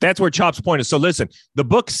 That's where Chop's point is. So listen, the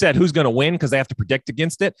book said who's going to win because they have to predict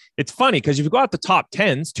against it. It's funny because if you go out the top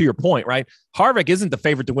 10s, to your point, right? Harvick isn't the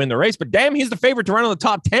favorite to win the race, but damn, he's the favorite to run on the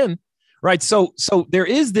top 10, right? So there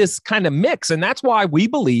is this kind of mix, and that's why I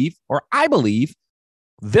believe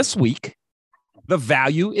this week the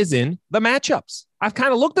value is in the matchups. I've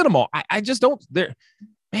kind of looked at them all. I just don't. They're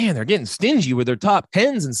getting stingy with their top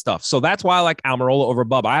 10s and stuff. So that's why I like Almirola over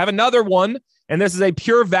Bubba. I have another one, and this is a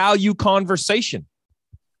pure value conversation.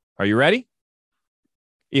 Are you ready?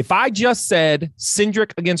 If I just said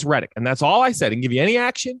Cindric against Reddick, and that's all I said, and give you any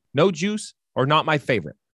action, no juice, or not my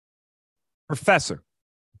favorite. Professor,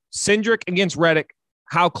 Cindric against Reddick,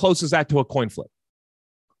 how close is that to a coin flip?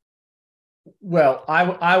 Well,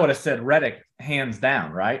 I would have said Reddick hands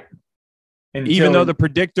down, right? Even though the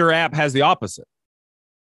predictor app has the opposite.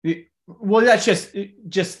 Well, that's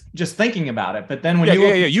just thinking about it. But then when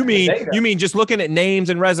you mean just looking at names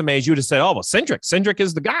and resumes, you would have said, oh, well, Cindric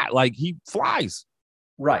is the guy. Like he flies.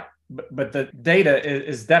 Right. But the data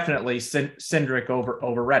is definitely Cindric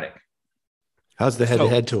over Reddick. How's the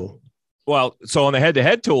head-to-head tool? Well, so on the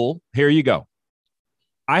head-to-head tool, here you go.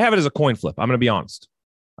 I have it as a coin flip. I'm going to be honest.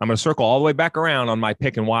 I'm going to circle all the way back around on my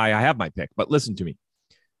pick and why I have my pick. But listen to me.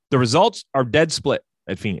 The results are dead split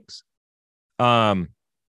at Phoenix.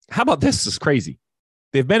 How about this? This is crazy.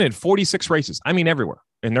 They've been in 46 races. I mean, everywhere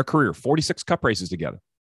in their career, 46 cup races together.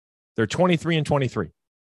 They're 23-23.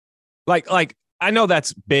 Like I know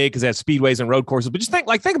that's big because they have speedways and road courses, but just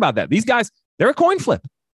think about that. These guys, they're a coin flip.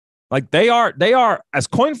 Like they are as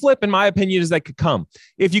coin flip, in my opinion, as they could come.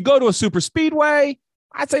 If you go to a super speedway,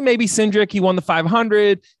 I'd say maybe Cindric, he won the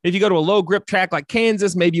 500. If you go to a low grip track like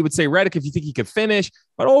Kansas, maybe you would say Reddick if you think he could finish.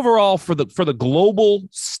 But overall, for the global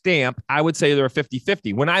stamp, I would say they're a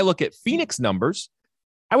 50-50. When I look at Phoenix numbers,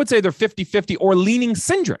 I would say they're 50-50 or leaning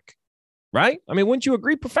Cindric, right? I mean, wouldn't you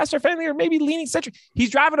agree, Professor Fenley, or maybe leaning Cindric? He's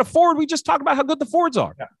driving a Ford. We just talked about how good the Fords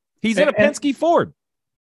are. Yeah. He's in a Penske Ford.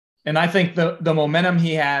 And I think the momentum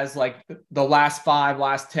he has, like the last 5,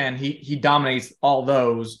 last 10, he dominates all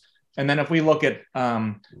those. And then if we look at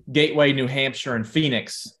Gateway, New Hampshire, and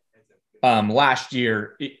Phoenix last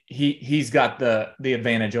year, he's got the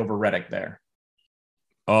advantage over Reddick there.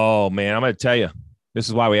 Oh, man, I'm going to tell you, this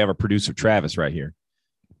is why we have our producer, Travis, right here.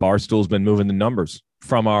 Barstool's been moving the numbers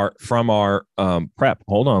from our prep.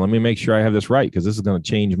 Hold on. Let me make sure I have this right because this is going to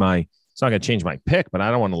change it's not going to change my pick, but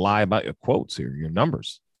I don't want to lie about your quotes here, your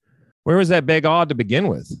numbers. Where was that big odd to begin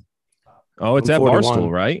with? Oh, it's at Barstool,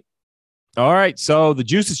 right? All right, so the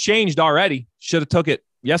juice has changed already. Should have took it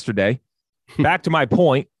yesterday. Back to my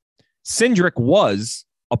point, Cindric was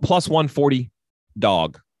a plus 140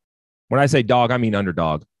 dog. When I say dog, I mean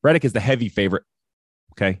underdog. Reddick is the heavy favorite.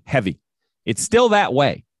 Okay, heavy. It's still that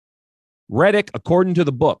way. Reddick, according to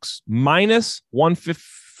the books, minus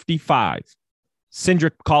 155.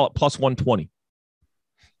 Cindric, call it plus 120.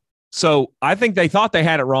 So I think they thought they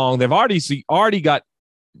had it wrong. They've already got,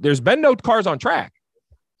 there's been no cars on track.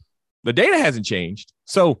 The data hasn't changed.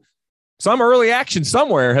 So some early action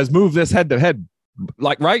somewhere has moved this head to head.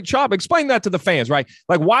 Like, right, Chop? Explain that to the fans, right?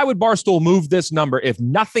 Like, why would Barstool move this number if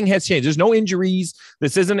nothing has changed? There's no injuries.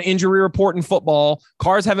 This isn't an injury report in football.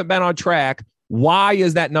 Cars haven't been on track. Why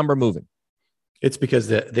is that number moving? It's because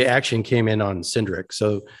the action came in on Cindric.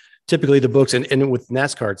 So typically the books, and with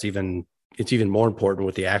NASCAR, it's even more important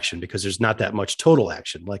with the action because there's not that much total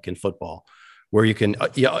action like in football where you can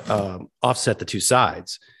offset the two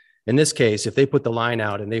sides. In this case, if they put the line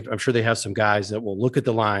out, and I'm sure they have some guys that will look at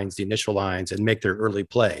the lines, the initial lines, and make their early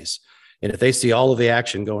plays. And if they see all of the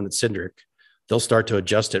action going at Cindric, they'll start to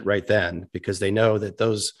adjust it right then because they know that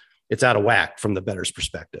it's out of whack from the bettor's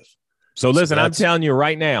perspective. So listen, I'm telling you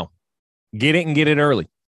right now, get it and get it early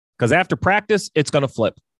because after practice, it's going to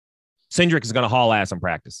flip. Cindric is going to haul ass in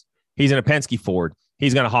practice. He's in a Penske Ford.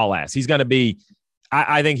 He's going to haul ass. He's going to be,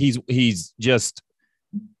 I think he's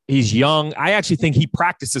young. I actually think he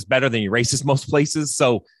practices better than he races most places.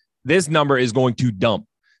 So this number is going to dump.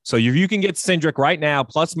 So if you can get Cindric right now,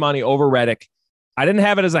 plus money over Reddick, I didn't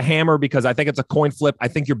have it as a hammer because I think it's a coin flip. I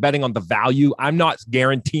think you're betting on the value. I'm not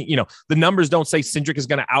guaranteeing, the numbers don't say Cindric is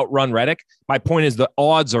going to outrun Reddick. My point is the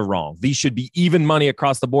odds are wrong. These should be even money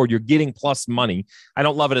across the board. You're getting plus money. I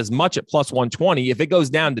don't love it as much at plus 120. If it goes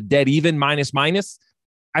down to dead even minus,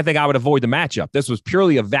 I think I would avoid the matchup. This was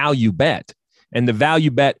purely a value bet. And the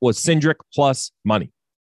value bet was Cindric plus money.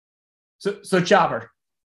 So Chopper,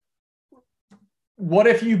 what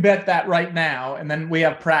if you bet that right now, and then we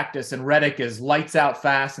have practice, and Reddick is lights out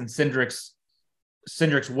fast, and Cindric's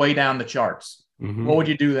way down the charts? Mm-hmm. What would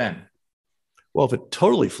you do then? Well, if it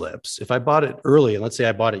totally flips, if I bought it early, and let's say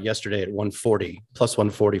I bought it yesterday at 140, plus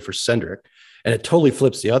 140 for Cindric, and it totally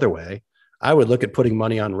flips the other way, I would look at putting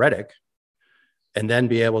money on Reddick and then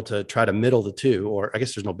be able to try to middle the two, or I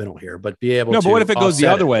guess there's no middle here, but be able to. No, but what if it goes the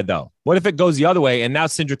other way, though? What if it goes the other way and now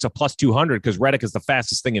Cindric's a plus 200 because Reddick is the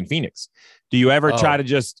fastest thing in Phoenix? Do you ever try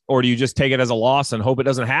to or do you just take it as a loss and hope it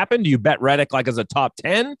doesn't happen? Do you bet Reddick like as a top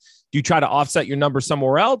 10? Do you try to offset your number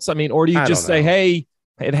somewhere else? I mean, or do you just say, hey,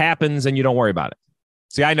 it happens and you don't worry about it?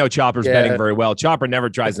 See, I know Chopper's betting very well. Chopper never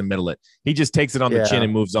tries to middle it. He just takes it on the chin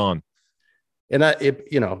and moves on. And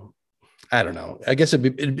I don't know. I guess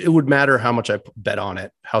it would matter how much I bet on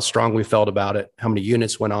it, how strong we felt about it, how many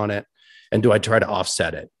units went on it, and do I try to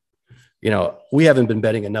offset it? We haven't been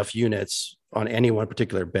betting enough units on any one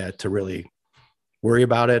particular bet to really worry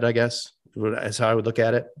about it, I guess. That's how I would look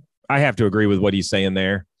at it. I have to agree with what he's saying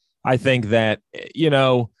there. I think that,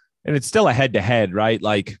 and it's still a head-to-head, right?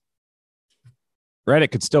 Like,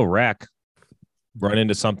 Reddick could still wreck, run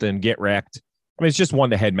into something, get wrecked. I mean, it's just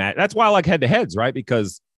one-to-head match. That's why I like head-to-heads, right?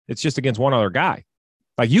 Because it's just against one other guy.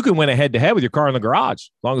 Like, you can win a head-to-head with your car in the garage as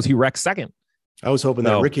long as he wrecks second. I was hoping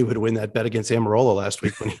that Ricky would win that bet against Amarola last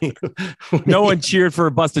week. No one cheered for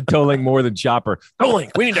busted tolling more than Chopper. Tolling.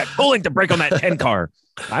 We need a tolling to break on that 10 car.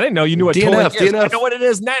 I didn't know you knew what tolling is. I know what it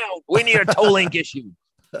is now. We need a tolling issue.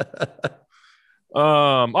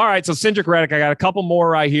 All right. So Cindric, Reddick, I got a couple more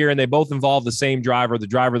right here, and they both involve the same driver, the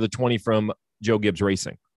driver of the 20 from Joe Gibbs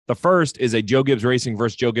Racing. The first is a Joe Gibbs Racing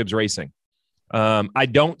versus Joe Gibbs Racing. I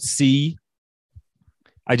just don't see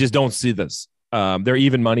this. They're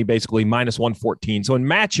even money, basically minus 114. So in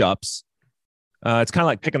matchups, it's kind of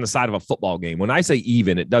like picking the side of a football game. When I say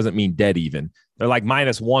even, it doesn't mean dead even. They're like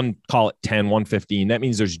minus one, call it 10, 115. That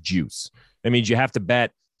means there's juice. That means you have to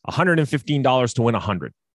bet $115 to win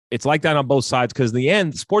 100. It's like that on both sides because in the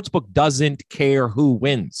end, the sportsbook doesn't care who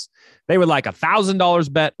wins. They would like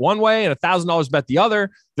 $1,000 bet one way and $1,000 bet the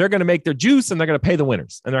other. They're going to make their juice and they're going to pay the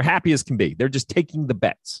winners. And they're happy as can be. They're just taking the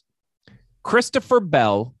bets. Christopher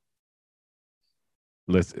Bell.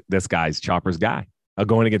 Listen, this guy's Chopper's guy. I'm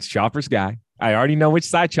going against Chopper's guy. I already know which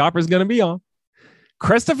side Chopper's going to be on.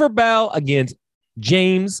 Christopher Bell against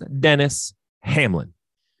James Dennis Hamlin.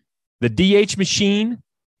 The DH machine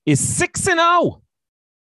is 6-0.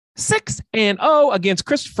 6-0 against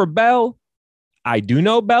Christopher Bell. I do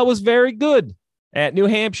know Bell was very good at New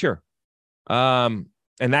Hampshire. And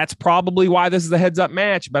that's probably why this is a heads-up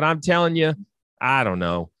match. But I'm telling you, I don't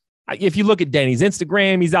know. If you look at Denny's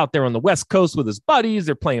Instagram, he's out there on the West Coast with his buddies.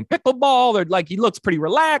 They're playing pickleball. They're like, he looks pretty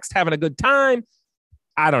relaxed, having a good time.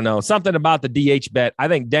 I don't know. Something about the DH bet. I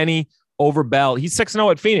think Denny over Bell. He's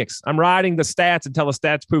 6-0 at Phoenix. I'm riding the stats until the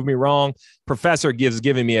stats prove me wrong. Professor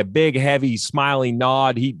giving me a big, heavy, smiling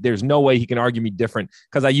nod. There's no way he can argue me different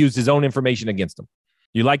because I used his own information against him.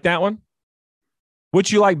 You like that one?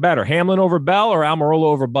 Which you like better, Hamlin over Bell or Almirola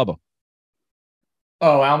over Bubba?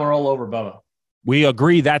 Oh, Almirola over Bubba. We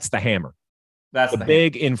agree that's the hammer. That's the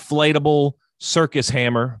big inflatable circus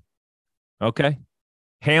hammer. Okay.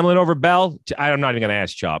 Hamlin over Bell. I'm not even going to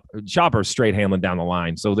ask Chopper straight Hamlin down the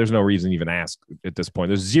line. So there's no reason to even ask at this point.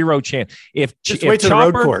 There's zero chance. Just wait till the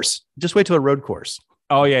road course. Just wait till the road course.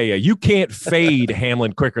 Oh, yeah. You can't fade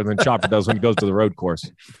Hamlin quicker than Chopper does when he goes to the road course.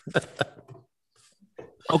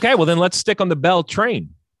 Okay, well, then let's stick on the Bell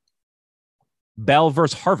train. Bell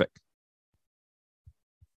versus Harvick.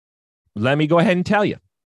 Let me go ahead and tell you.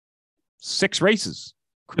 6 races.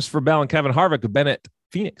 Christopher Bell and Kevin Harvick have been at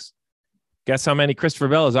Phoenix. Guess how many Christopher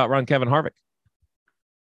Bell has outrun Kevin Harvick?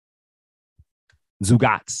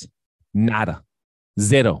 Zugats. Nada.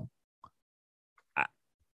 Zero.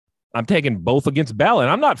 I'm taking both against Bell, and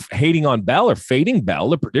I'm not hating on Bell or fading Bell.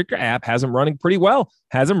 The predictor app has him running pretty well.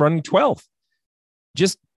 Has him running 12th.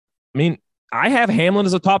 I have Hamlin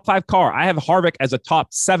as a top 5 car. I have Harvick as a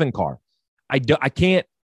top 7 car. I can't.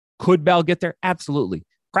 Could Bell get there? Absolutely.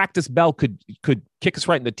 practice Bell could kick us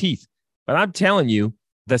right in the teeth. But I'm telling you,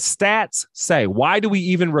 the stats say, why do we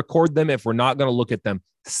even record them if we're not going to look at them?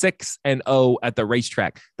 6-0 at the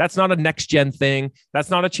racetrack. That's not a next gen thing.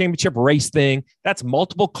 That's not a championship race thing. That's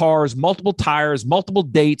multiple cars, multiple tires, multiple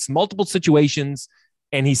dates, multiple situations.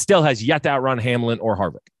 And he still has yet to outrun Hamlin or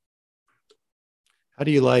Harvick. How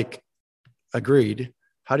do you like, agreed,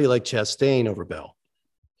 how do you like Chastain over Bell?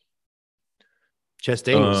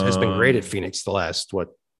 Chastain has been great at Phoenix last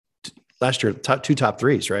year, two top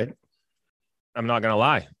threes, right? I'm not going to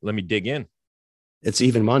lie. Let me dig in. It's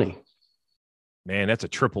even money. Man, that's a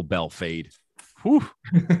triple Bell fade. Whew.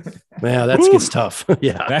 Man, that gets tough.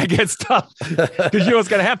 Yeah. That gets tough. Because you know what's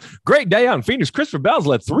going to happen? Great day out in Phoenix. Christopher Bell's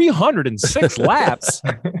led 306 laps.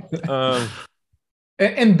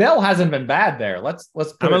 And Bell hasn't been bad there. Let's I'm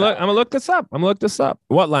gonna look this up.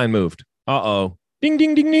 What line moved? Ding,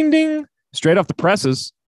 ding, ding, ding, ding. Straight off the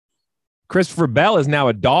presses. Christopher Bell is now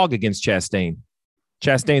a dog against Chastain.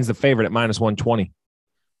 Chastain's the favorite at -120.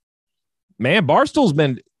 Man, Barstool's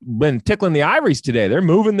been tickling the ivories today. They're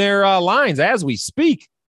moving their lines as we speak.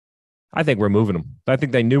 I think we're moving them. I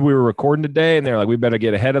think they knew we were recording today, and they're like, we better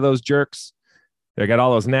get ahead of those jerks. They got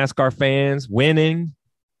all those NASCAR fans winning.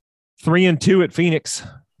 3-2 at Phoenix.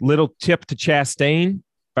 Little tip to Chastain.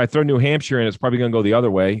 If I throw New Hampshire in, it's probably going to go the other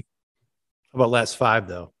way. How about last 5,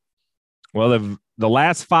 though? Well, the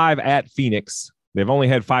last 5 at Phoenix, they've only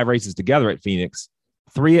had 5 races together at Phoenix.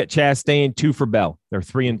 3 at Chastain, 2 for Bell. They're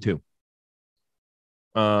 3-2.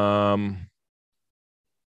 If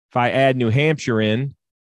I add New Hampshire in,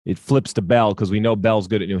 it flips to Bell because we know Bell's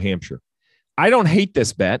good at New Hampshire. I don't hate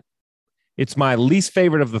this bet. It's my least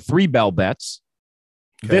favorite of the 3 Bell bets.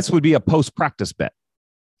 Okay. This would be a post-practice bet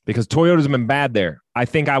because Toyota's been bad there. I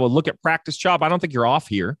think I would look at practice chop. I don't think you're off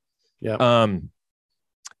here. Yeah.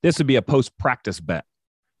 This would be a post-practice bet.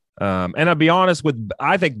 And I'll be honest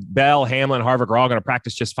I think Bell, Hamlin, Harvick are all going to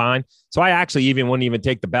practice just fine. So I actually wouldn't even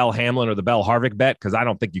take the Bell, Hamlin or the Bell, Harvick bet because I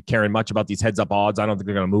don't think you caring much about these heads-up odds. I don't think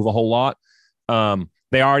they're going to move a whole lot.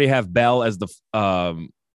 They already have Bell as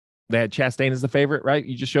they had Chastain as the favorite, right?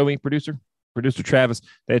 You just showed me, producer Travis.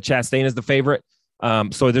 They had Chastain as the favorite.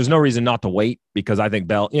 So there's no reason not to wait because I think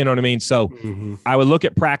Bell, you know what I mean? So I would look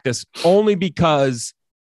at practice only because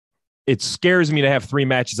it scares me to have 3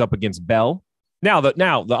 matches up against Bell. Now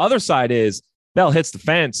the other side is Bell hits the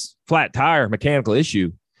fence, flat tire, mechanical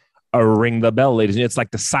issue. Ring the bell, ladies. It's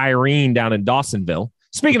like the siren down in Dawsonville.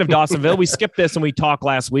 Speaking of Dawsonville, we skipped this and we talked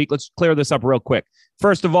last week. Let's clear this up real quick.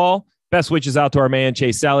 First of all, best wishes out to our man,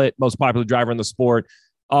 Chase Elliott, most popular driver in the sport.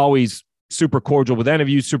 Always super cordial with any of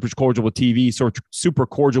you, super cordial with TV, super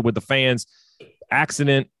cordial with the fans.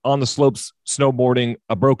 Accident on the slopes, snowboarding,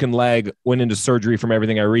 a broken leg, went into surgery from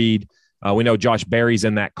everything I read. We know Josh Berry's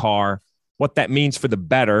in that car. What that means for the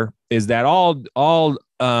better is that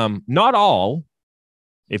not all,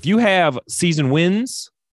 if you have season wins,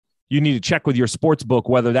 you need to check with your sports book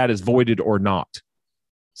whether that is voided or not.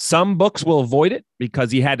 Some books will void it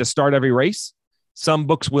because he had to start every race. Some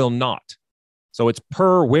books will not. So it's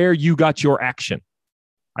per where you got your action.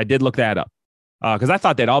 I did look that up because I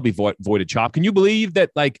thought they'd all be voided, Chop. Can you believe that?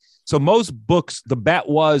 So most books, the bet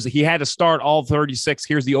was he had to start all 36.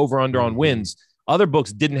 Here's the over-under on wins. Other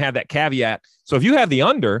books didn't have that caveat. So if you have the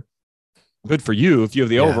under, good for you. If you have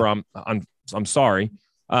the over, I'm sorry.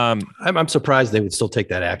 I'm surprised they would still take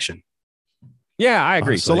that action. Yeah, I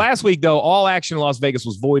agree. Honestly. So last week, though, all action in Las Vegas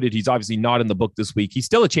was voided. He's obviously not in the book this week. He's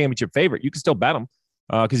still a championship favorite. You can still bet him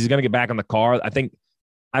because he's going to get back in the car.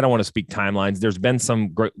 I don't want to speak timelines. There's been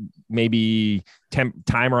some maybe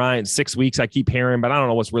timeline in 6 weeks I keep hearing, but I don't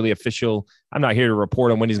know what's really official. I'm not here to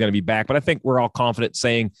report on when he's going to be back, but I think we're all confident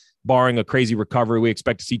saying, barring a crazy recovery, we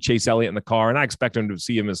expect to see Chase Elliott in the car, and I expect him to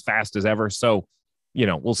see him as fast as ever. So,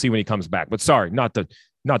 we'll see when he comes back. But sorry, not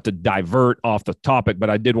to divert off the topic, but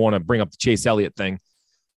I did want to bring up the Chase Elliott thing.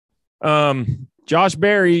 Josh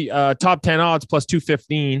Berry, top 10 odds plus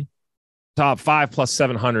 215. Top 5 plus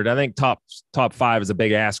 700. I think top 5 is a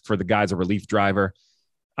big ask for the guy's a relief driver.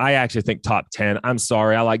 I actually think top 10. I'm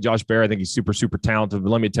sorry. I like Josh Berry. I think he's super, super talented. But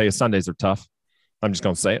let me tell you, Sundays are tough. I'm just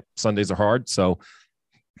going to say it. Sundays are hard. So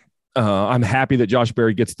I'm happy that Josh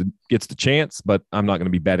Berry gets the chance, but I'm not going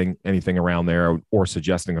to be betting anything around there or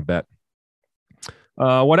suggesting a bet.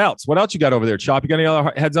 What else? What else you got over there, Chop? You got any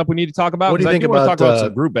other heads up we need to talk about? What do you think about? Talk about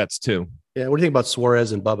some group bets too. Yeah. What do you think about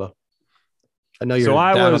Suarez and Bubba? I know you're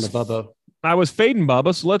down on the Bubba. I was fading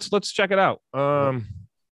Bubba, so let's check it out.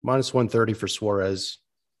 Minus 130 for Suarez.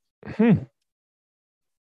 They're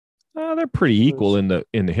pretty equal in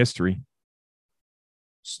the history.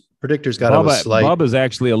 Predictor's got a slight. Bubba's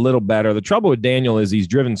actually a little better. The trouble with Daniel is he's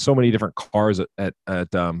driven so many different cars at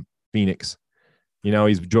Phoenix You know,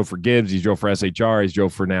 he's drove for Gibbs. He's drove for SHR. He's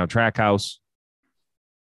drove for now Trackhouse.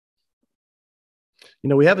 You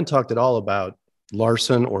know, we haven't talked at all about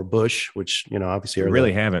Larson or Bush, which, you know, obviously We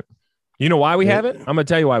really haven't. You know why we haven't? I'm going to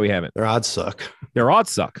tell you why we haven't. their odds suck. Their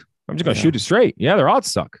odds suck. I'm just going to shoot it straight. Yeah, their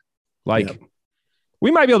odds suck.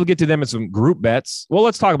 We might be able to get to them in some group bets. Well,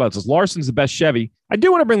 let's talk about this. Larson's the best Chevy. I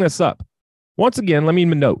do want to bring this up. Once again, let me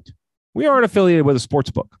note, we aren't affiliated with a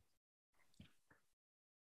sports book.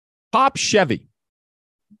 Top Chevy.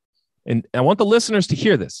 And I want the listeners to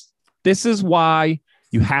hear this. This is why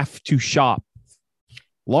you have to shop.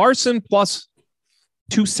 Larson plus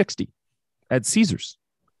 260 at Caesars.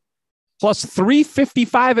 Plus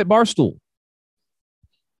 355 at Barstool.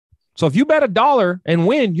 So if you bet $1 and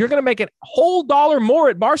win, you're going to make a whole dollar more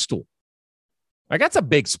at Barstool. Like, that's a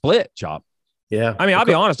big split, Chop. Yeah. I mean, I'll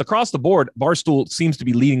be honest. Across the board, Barstool seems to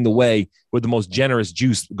be leading the way with the most generous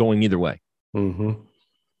juice going either way. Mm-hmm.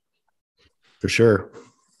 For sure.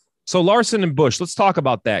 So Larson and Bush, let's talk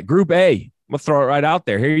about that. Group A, I'm going to throw it right out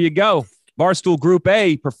there. Here you go. Barstool Group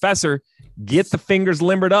A, Professor, get the fingers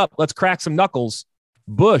limbered up. Let's crack some knuckles.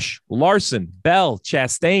 Bush, Larson, Bell,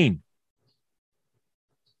 Chastain.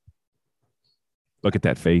 Look at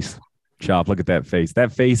that face. Chop, look at that face.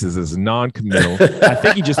 That face is as non-committal. I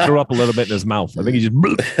think he just threw up a little bit in his mouth. I think he just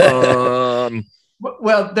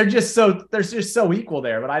Well, they're just so equal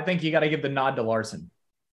there, but I think you got to give the nod to Larson.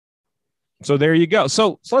 So there you go.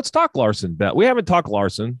 So let's talk Larson. We haven't talked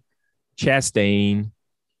Larson, Chastain,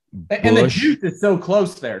 and the Bush. juice is so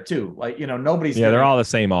close there too. Like, you know, nobody's They're all the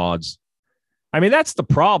same odds. I mean, that's the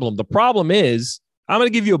problem. The problem is I'm going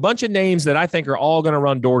to give you a bunch of names that I think are all going to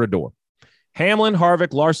run door to door. Hamlin,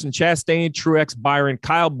 Harvick, Larson, Chastain, Truex, Byron,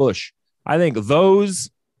 Kyle Busch. I think those,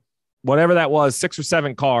 whatever that was, 6 or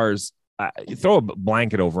 7 cars, you throw a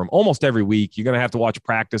blanket over them almost every week. You're going to have to watch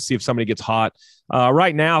practice, see if somebody gets hot.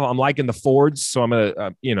 Right now, I'm liking the Fords, so I'm going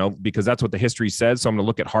to, because that's what the history says. So I'm going to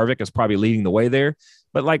look at Harvick as probably leading the way there.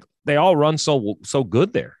 But like, they all run so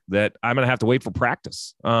good there that I'm going to have to wait for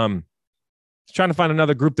practice. Trying to find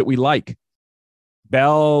another group that we like.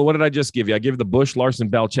 Bell, what did I just give you? I give the Bush, Larson,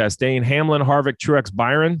 Bell, Chastain, Hamlin, Harvick, Truex,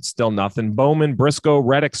 Byron. Still nothing. Bowman, Briscoe,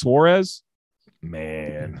 Reddick, Suarez.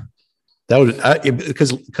 Man. That would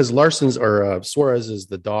because Larson's or Suarez is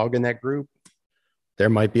the dog in that group. There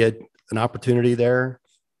might be an opportunity there.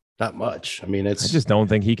 Not much. I mean, I just don't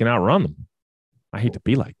think he can outrun them. I hate to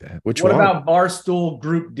be like that. What about Barstool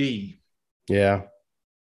Group D? Yeah.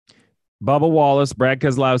 Bubba Wallace, Brad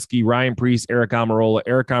Keselowski, Ryan Preece, Eric Almirola.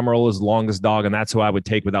 Eric Almirola is the longest dog, and that's who I would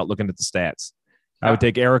take without looking at the stats. I would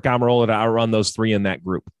take Eric Almirola to outrun those 3 in that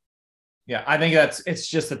group. Yeah, I think it's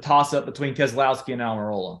just a toss-up between Keselowski and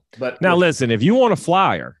Almirola. But now, listen, if you want a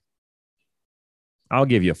flyer, I'll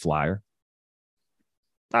give you a flyer.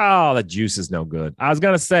 Oh, the juice is no good. I was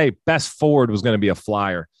going to say best Ford was going to be a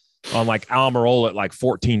flyer on like Almirola at like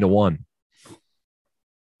 14-1.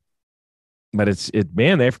 But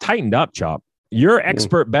man, they've tightened up, Chop. You're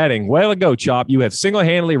expert betting. Way to go, Chop. You have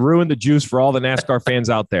single-handedly ruined the juice for all the NASCAR fans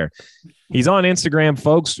out there. He's on Instagram,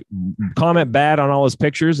 folks. Comment bad on all his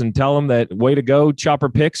pictures and tell him that, way to go, Chopper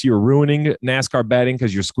Picks. You're ruining NASCAR betting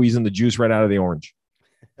because you're squeezing the juice right out of the orange.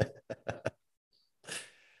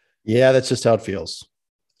 Yeah, that's just how it feels.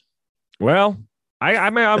 Well, I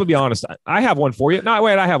will be honest. I have one for you. No,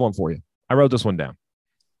 wait, I have one for you. I wrote this one down.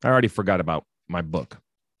 I already forgot about my book.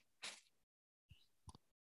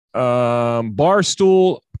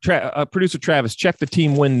 Barstool, producer Travis, check the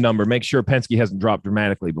team win number. Make sure Penske hasn't dropped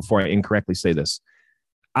dramatically before I incorrectly say this.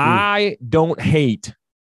 I don't hate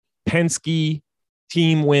Penske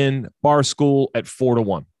team win Barstool at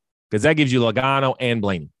 4-1 because that gives you Logano and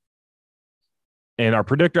Blaney. And our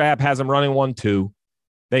predictor app has them running 1-2.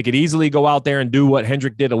 They could easily go out there and do what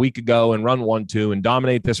Hendrick did a week ago and run 1-2 and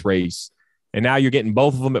dominate this race. And now you're getting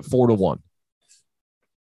both of them at 4-1.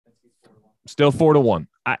 Still 4-1.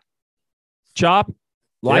 Chop,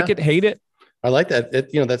 it, hate it. I like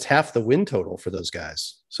that. That's half the win total for those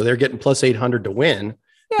guys. So they're getting plus 800 to win.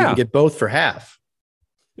 Yeah. You can get both for half.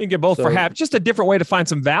 You can get both for half. Just a different way to find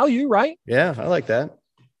some value, right? Yeah, I like that.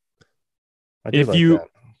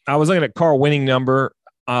 I was looking at car winning number.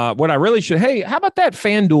 What I really should, how about that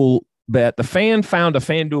FanDuel bet? The fan found a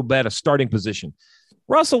FanDuel bet, a starting position.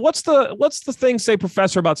 Russell, what's the thing say,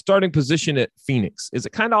 Professor, about starting position at Phoenix? Is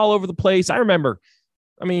it kind of all over the place? I remember,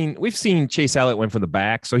 we've seen Chase Elliott win from the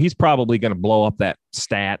back, so he's probably going to blow up that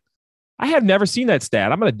stat. I have never seen that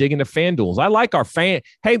stat. I'm going to dig into FanDuels. I like our fan.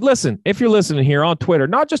 Hey, listen, if you're listening here on Twitter,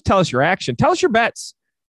 not just tell us your action, tell us your bets.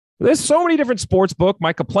 There's so many different sports book.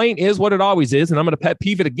 My complaint is what it always is, and I'm going to pet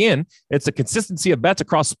peeve it again. It's the consistency of bets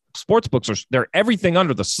across sports books. They're everything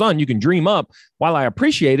under the sun you can dream up. While I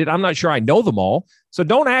appreciate it, I'm not sure I know them all. So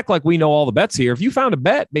don't act like we know all the bets here. If you found a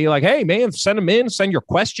bet, be like, hey, man, send them in, send your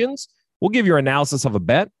questions. We'll give your analysis of a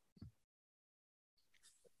bet.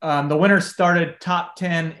 The winner started top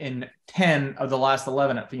 10 in 10 of the last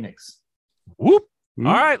 11 at Phoenix. Whoop. All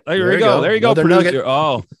right. There you go. There you go. Producer.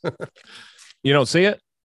 Oh, you don't see it?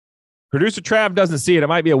 Producer Trav doesn't see it. It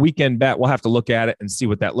might be a weekend bet. We'll have to look at it and see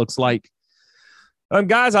what that looks like.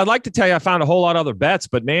 Guys, I'd like to tell you I found a whole lot of other bets,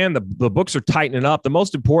 but man, the books are tightening up. The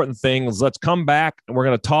most important thing is let's come back and we're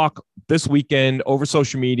going to talk this weekend over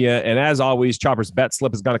social media. And as always, Chopper's bet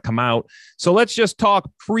slip is going to come out. So let's just talk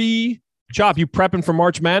Chop, you prepping for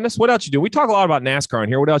March Madness? What else you do? We talk a lot about NASCAR in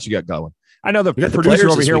here. What else you got going? I know the producer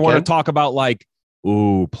over here wanted to talk about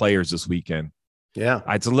players this weekend. Yeah.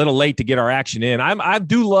 It's a little late to get our action in. I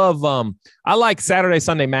do love I like Saturday,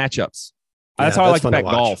 Sunday matchups. That's how I like to bet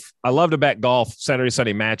golf. I love to bet golf, Saturday,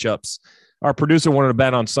 Sunday matchups. Our producer wanted to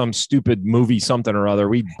bet on some stupid movie, something or other.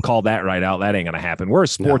 We called that right out. That ain't going to happen. We're a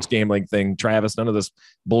sports gambling thing, Travis. None of this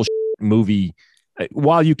bullshit movie.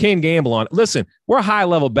 While you can gamble on it, listen, we're high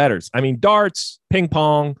level bettors. I mean, darts, ping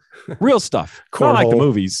pong, real stuff. Not like the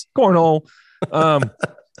movies. Cornhole.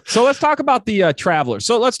 So let's talk about the Travelers.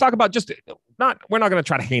 So let's talk about we're not going to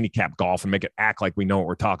try to handicap golf and make it act like we know what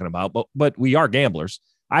we're talking about, but we are gamblers.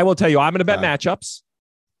 I will tell you, I'm going to bet matchups.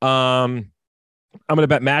 I'm going to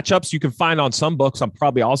bet matchups you can find on some books. I'm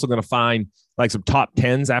probably also going to find like some top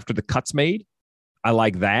 10s after the cut's made. I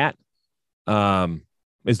like that.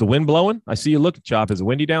 Is the wind blowing? I see you looking, Chop. Is it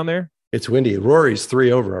windy down there? It's windy. Rory's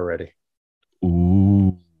 3 over already.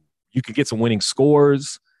 Ooh, you could get some winning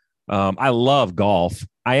scores. I love golf.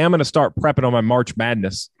 I am going to start prepping on my March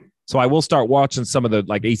Madness. So I will start watching some of the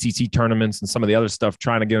ACC tournaments and some of the other stuff,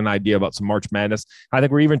 trying to get an idea about some March Madness. I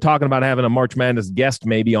think we're even talking about having a March Madness guest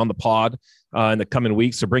maybe on the pod in the coming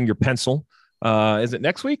weeks. So bring your pencil. Is it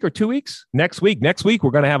next week or 2 weeks? Next week. Next week,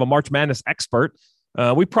 we're going to have a March Madness expert.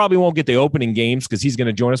 We probably won't get the opening games because he's going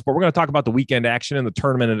to join us, but we're going to talk about the weekend action and the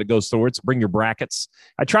tournament that goes through it. So bring your brackets.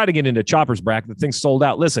 I try to get into Chopper's bracket. The thing's sold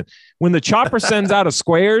out. Listen, when the Chopper sends out a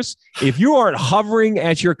squares, if you aren't hovering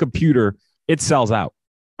at your computer, it sells out.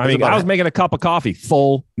 I mean, I was making a cup of coffee,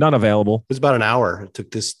 full, none available. It was about an hour. It took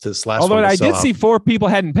this last Although one. I did see 4 people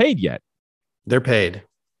hadn't paid yet. They're paid.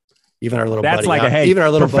 Even our little buddy. Even our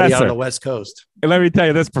little buddy out on the West Coast. And let me tell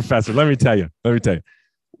you this, Professor. Let me tell you.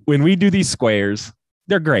 When we do these squares,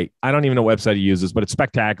 they're great. I don't even know what website he uses, but it's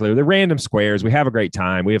spectacular. They're random squares. We have a great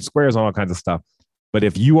time. We have squares on all kinds of stuff. But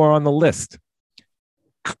if you are on the list,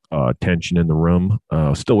 attention in the room,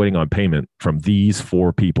 still waiting on payment from these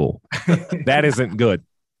 4 people. That isn't good.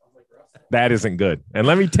 That isn't good. And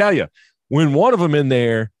let me tell you, when one of them in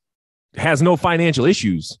there has no financial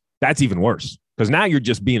issues, that's even worse. Because now you're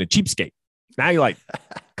just being a cheapskate. Now you're like,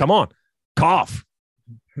 come on, cough.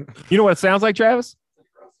 You know what it sounds like, Travis?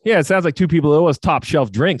 Yeah, it sounds like 2 people that owe us top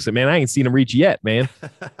shelf drinks. And man, I ain't seen them reach yet, man.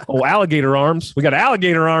 Oh, alligator arms. We got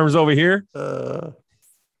alligator arms over here.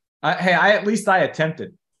 At least I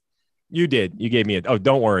attempted. You did. You gave me it. Oh,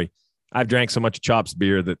 don't worry. I've drank so much Chop's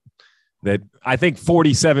beer that I think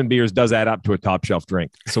 47 beers does add up to a top shelf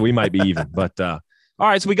drink. So we might be even. But all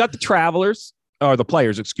right, so we got the Travelers, or the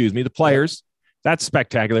players, excuse me, the players. That's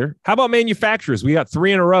spectacular. How about manufacturers? We got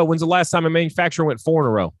 3 in a row. When's the last time a manufacturer went 4 in a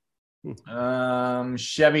row?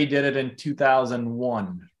 Chevy did it in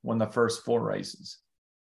 2001, won the first 4 races.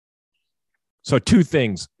 So 2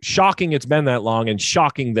 things. Shocking it's been that long, and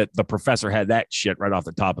shocking that the professor had that shit right off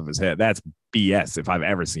the top of his head. That's BS if I've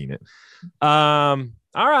ever seen it. All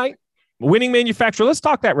right. Winning manufacturer. Let's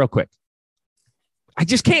talk that real quick. I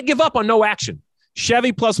just can't give up on no action.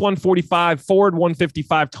 Chevy plus 145, Ford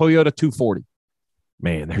 155, Toyota 240.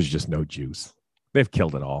 Man, there's just no juice. They've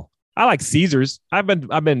killed it all. I like Caesars. I've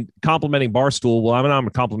been complimenting Barstool. Well, I'm going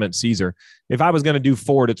to compliment Caesar. If I was going to do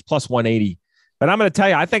Ford, it's plus 180. But I'm going to tell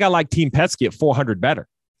you, I think I like Team Penske at 400 better.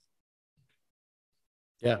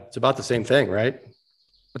 Yeah, it's about the same thing, right?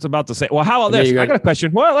 It's about the same. Well, how about this? I got a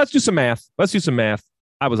question. Well, let's do some math.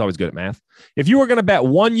 I was always good at math. If you were going to bet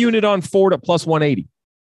 1 unit on Ford at plus 180,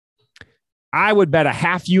 I would bet a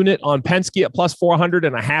half unit on Penske at plus 400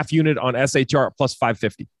 and a half unit on SHR at plus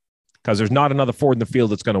 550 because there's not another Ford in the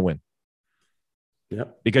field that's going to win.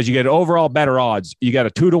 Yep. Because you get overall better odds. You got a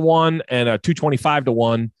 2-to-1 and a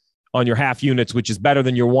 225-to-1 on your half units, which is better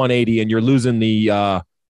than your 180, and you're losing the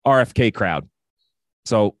RFK crowd.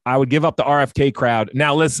 So I would give up the RFK crowd.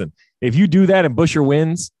 Now, listen, if you do that and Buescher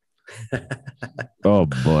wins, oh,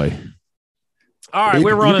 boy. All right, You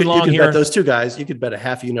we're could- running you long could here. bet those two guys. You could bet a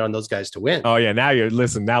half unit on those guys to win. Oh yeah,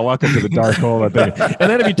 now welcome to the dark hole. And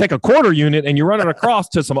then if you take a quarter unit and you run it across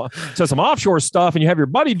to some offshore stuff, and you have your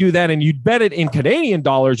buddy do that, and you bet it in Canadian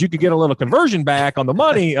dollars, you could get a little conversion back on the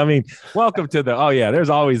money. I mean, welcome to the. Oh yeah, there's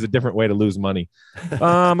always a different way to lose money.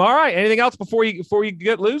 All right, anything else before you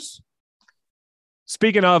get loose?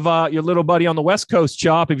 Speaking of your little buddy on the West Coast,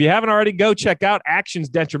 Chop, if you haven't already, go check out Actions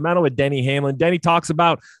Detrimental with Denny Hamlin. Denny talks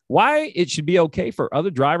about why it should be okay for other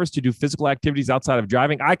drivers to do physical activities outside of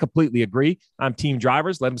driving. I completely agree. I'm team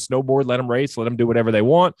drivers. Let them snowboard, let them race, let them do whatever they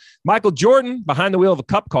want. Michael Jordan behind the wheel of a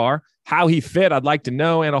cup car, how he fit, I'd like to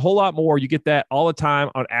know, and a whole lot more. You get that all the time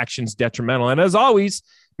on Actions Detrimental. And as always,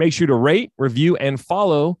 make sure to rate, review, and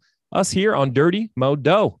follow us here on Dirty Mo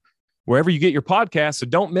Dough, wherever you get your podcast. So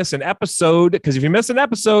don't miss an episode, because if you miss an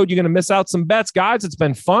episode, you're going to miss out some bets. Guys, it's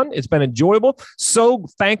been fun. It's been enjoyable. So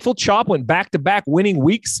thankful Chop went back-to-back winning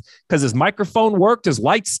weeks because his microphone worked. His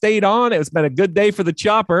lights stayed on. It's been a good day for the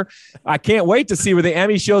Chopper. I can't wait to see where the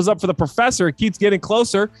Emmy shows up for the Professor. It keeps getting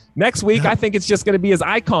closer. Next week, I think it's just going to be his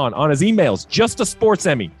icon on his emails, just a sports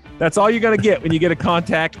Emmy. That's all you're going to get when you get a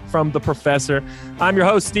contact from the Professor. I'm your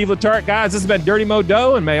host, Steve Letarte. Guys, this has been Dirty Mo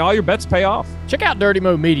Dough, and may all your bets pay off. Check out Dirty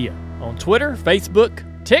Mo Media on Twitter, Facebook,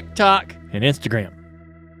 TikTok, and Instagram.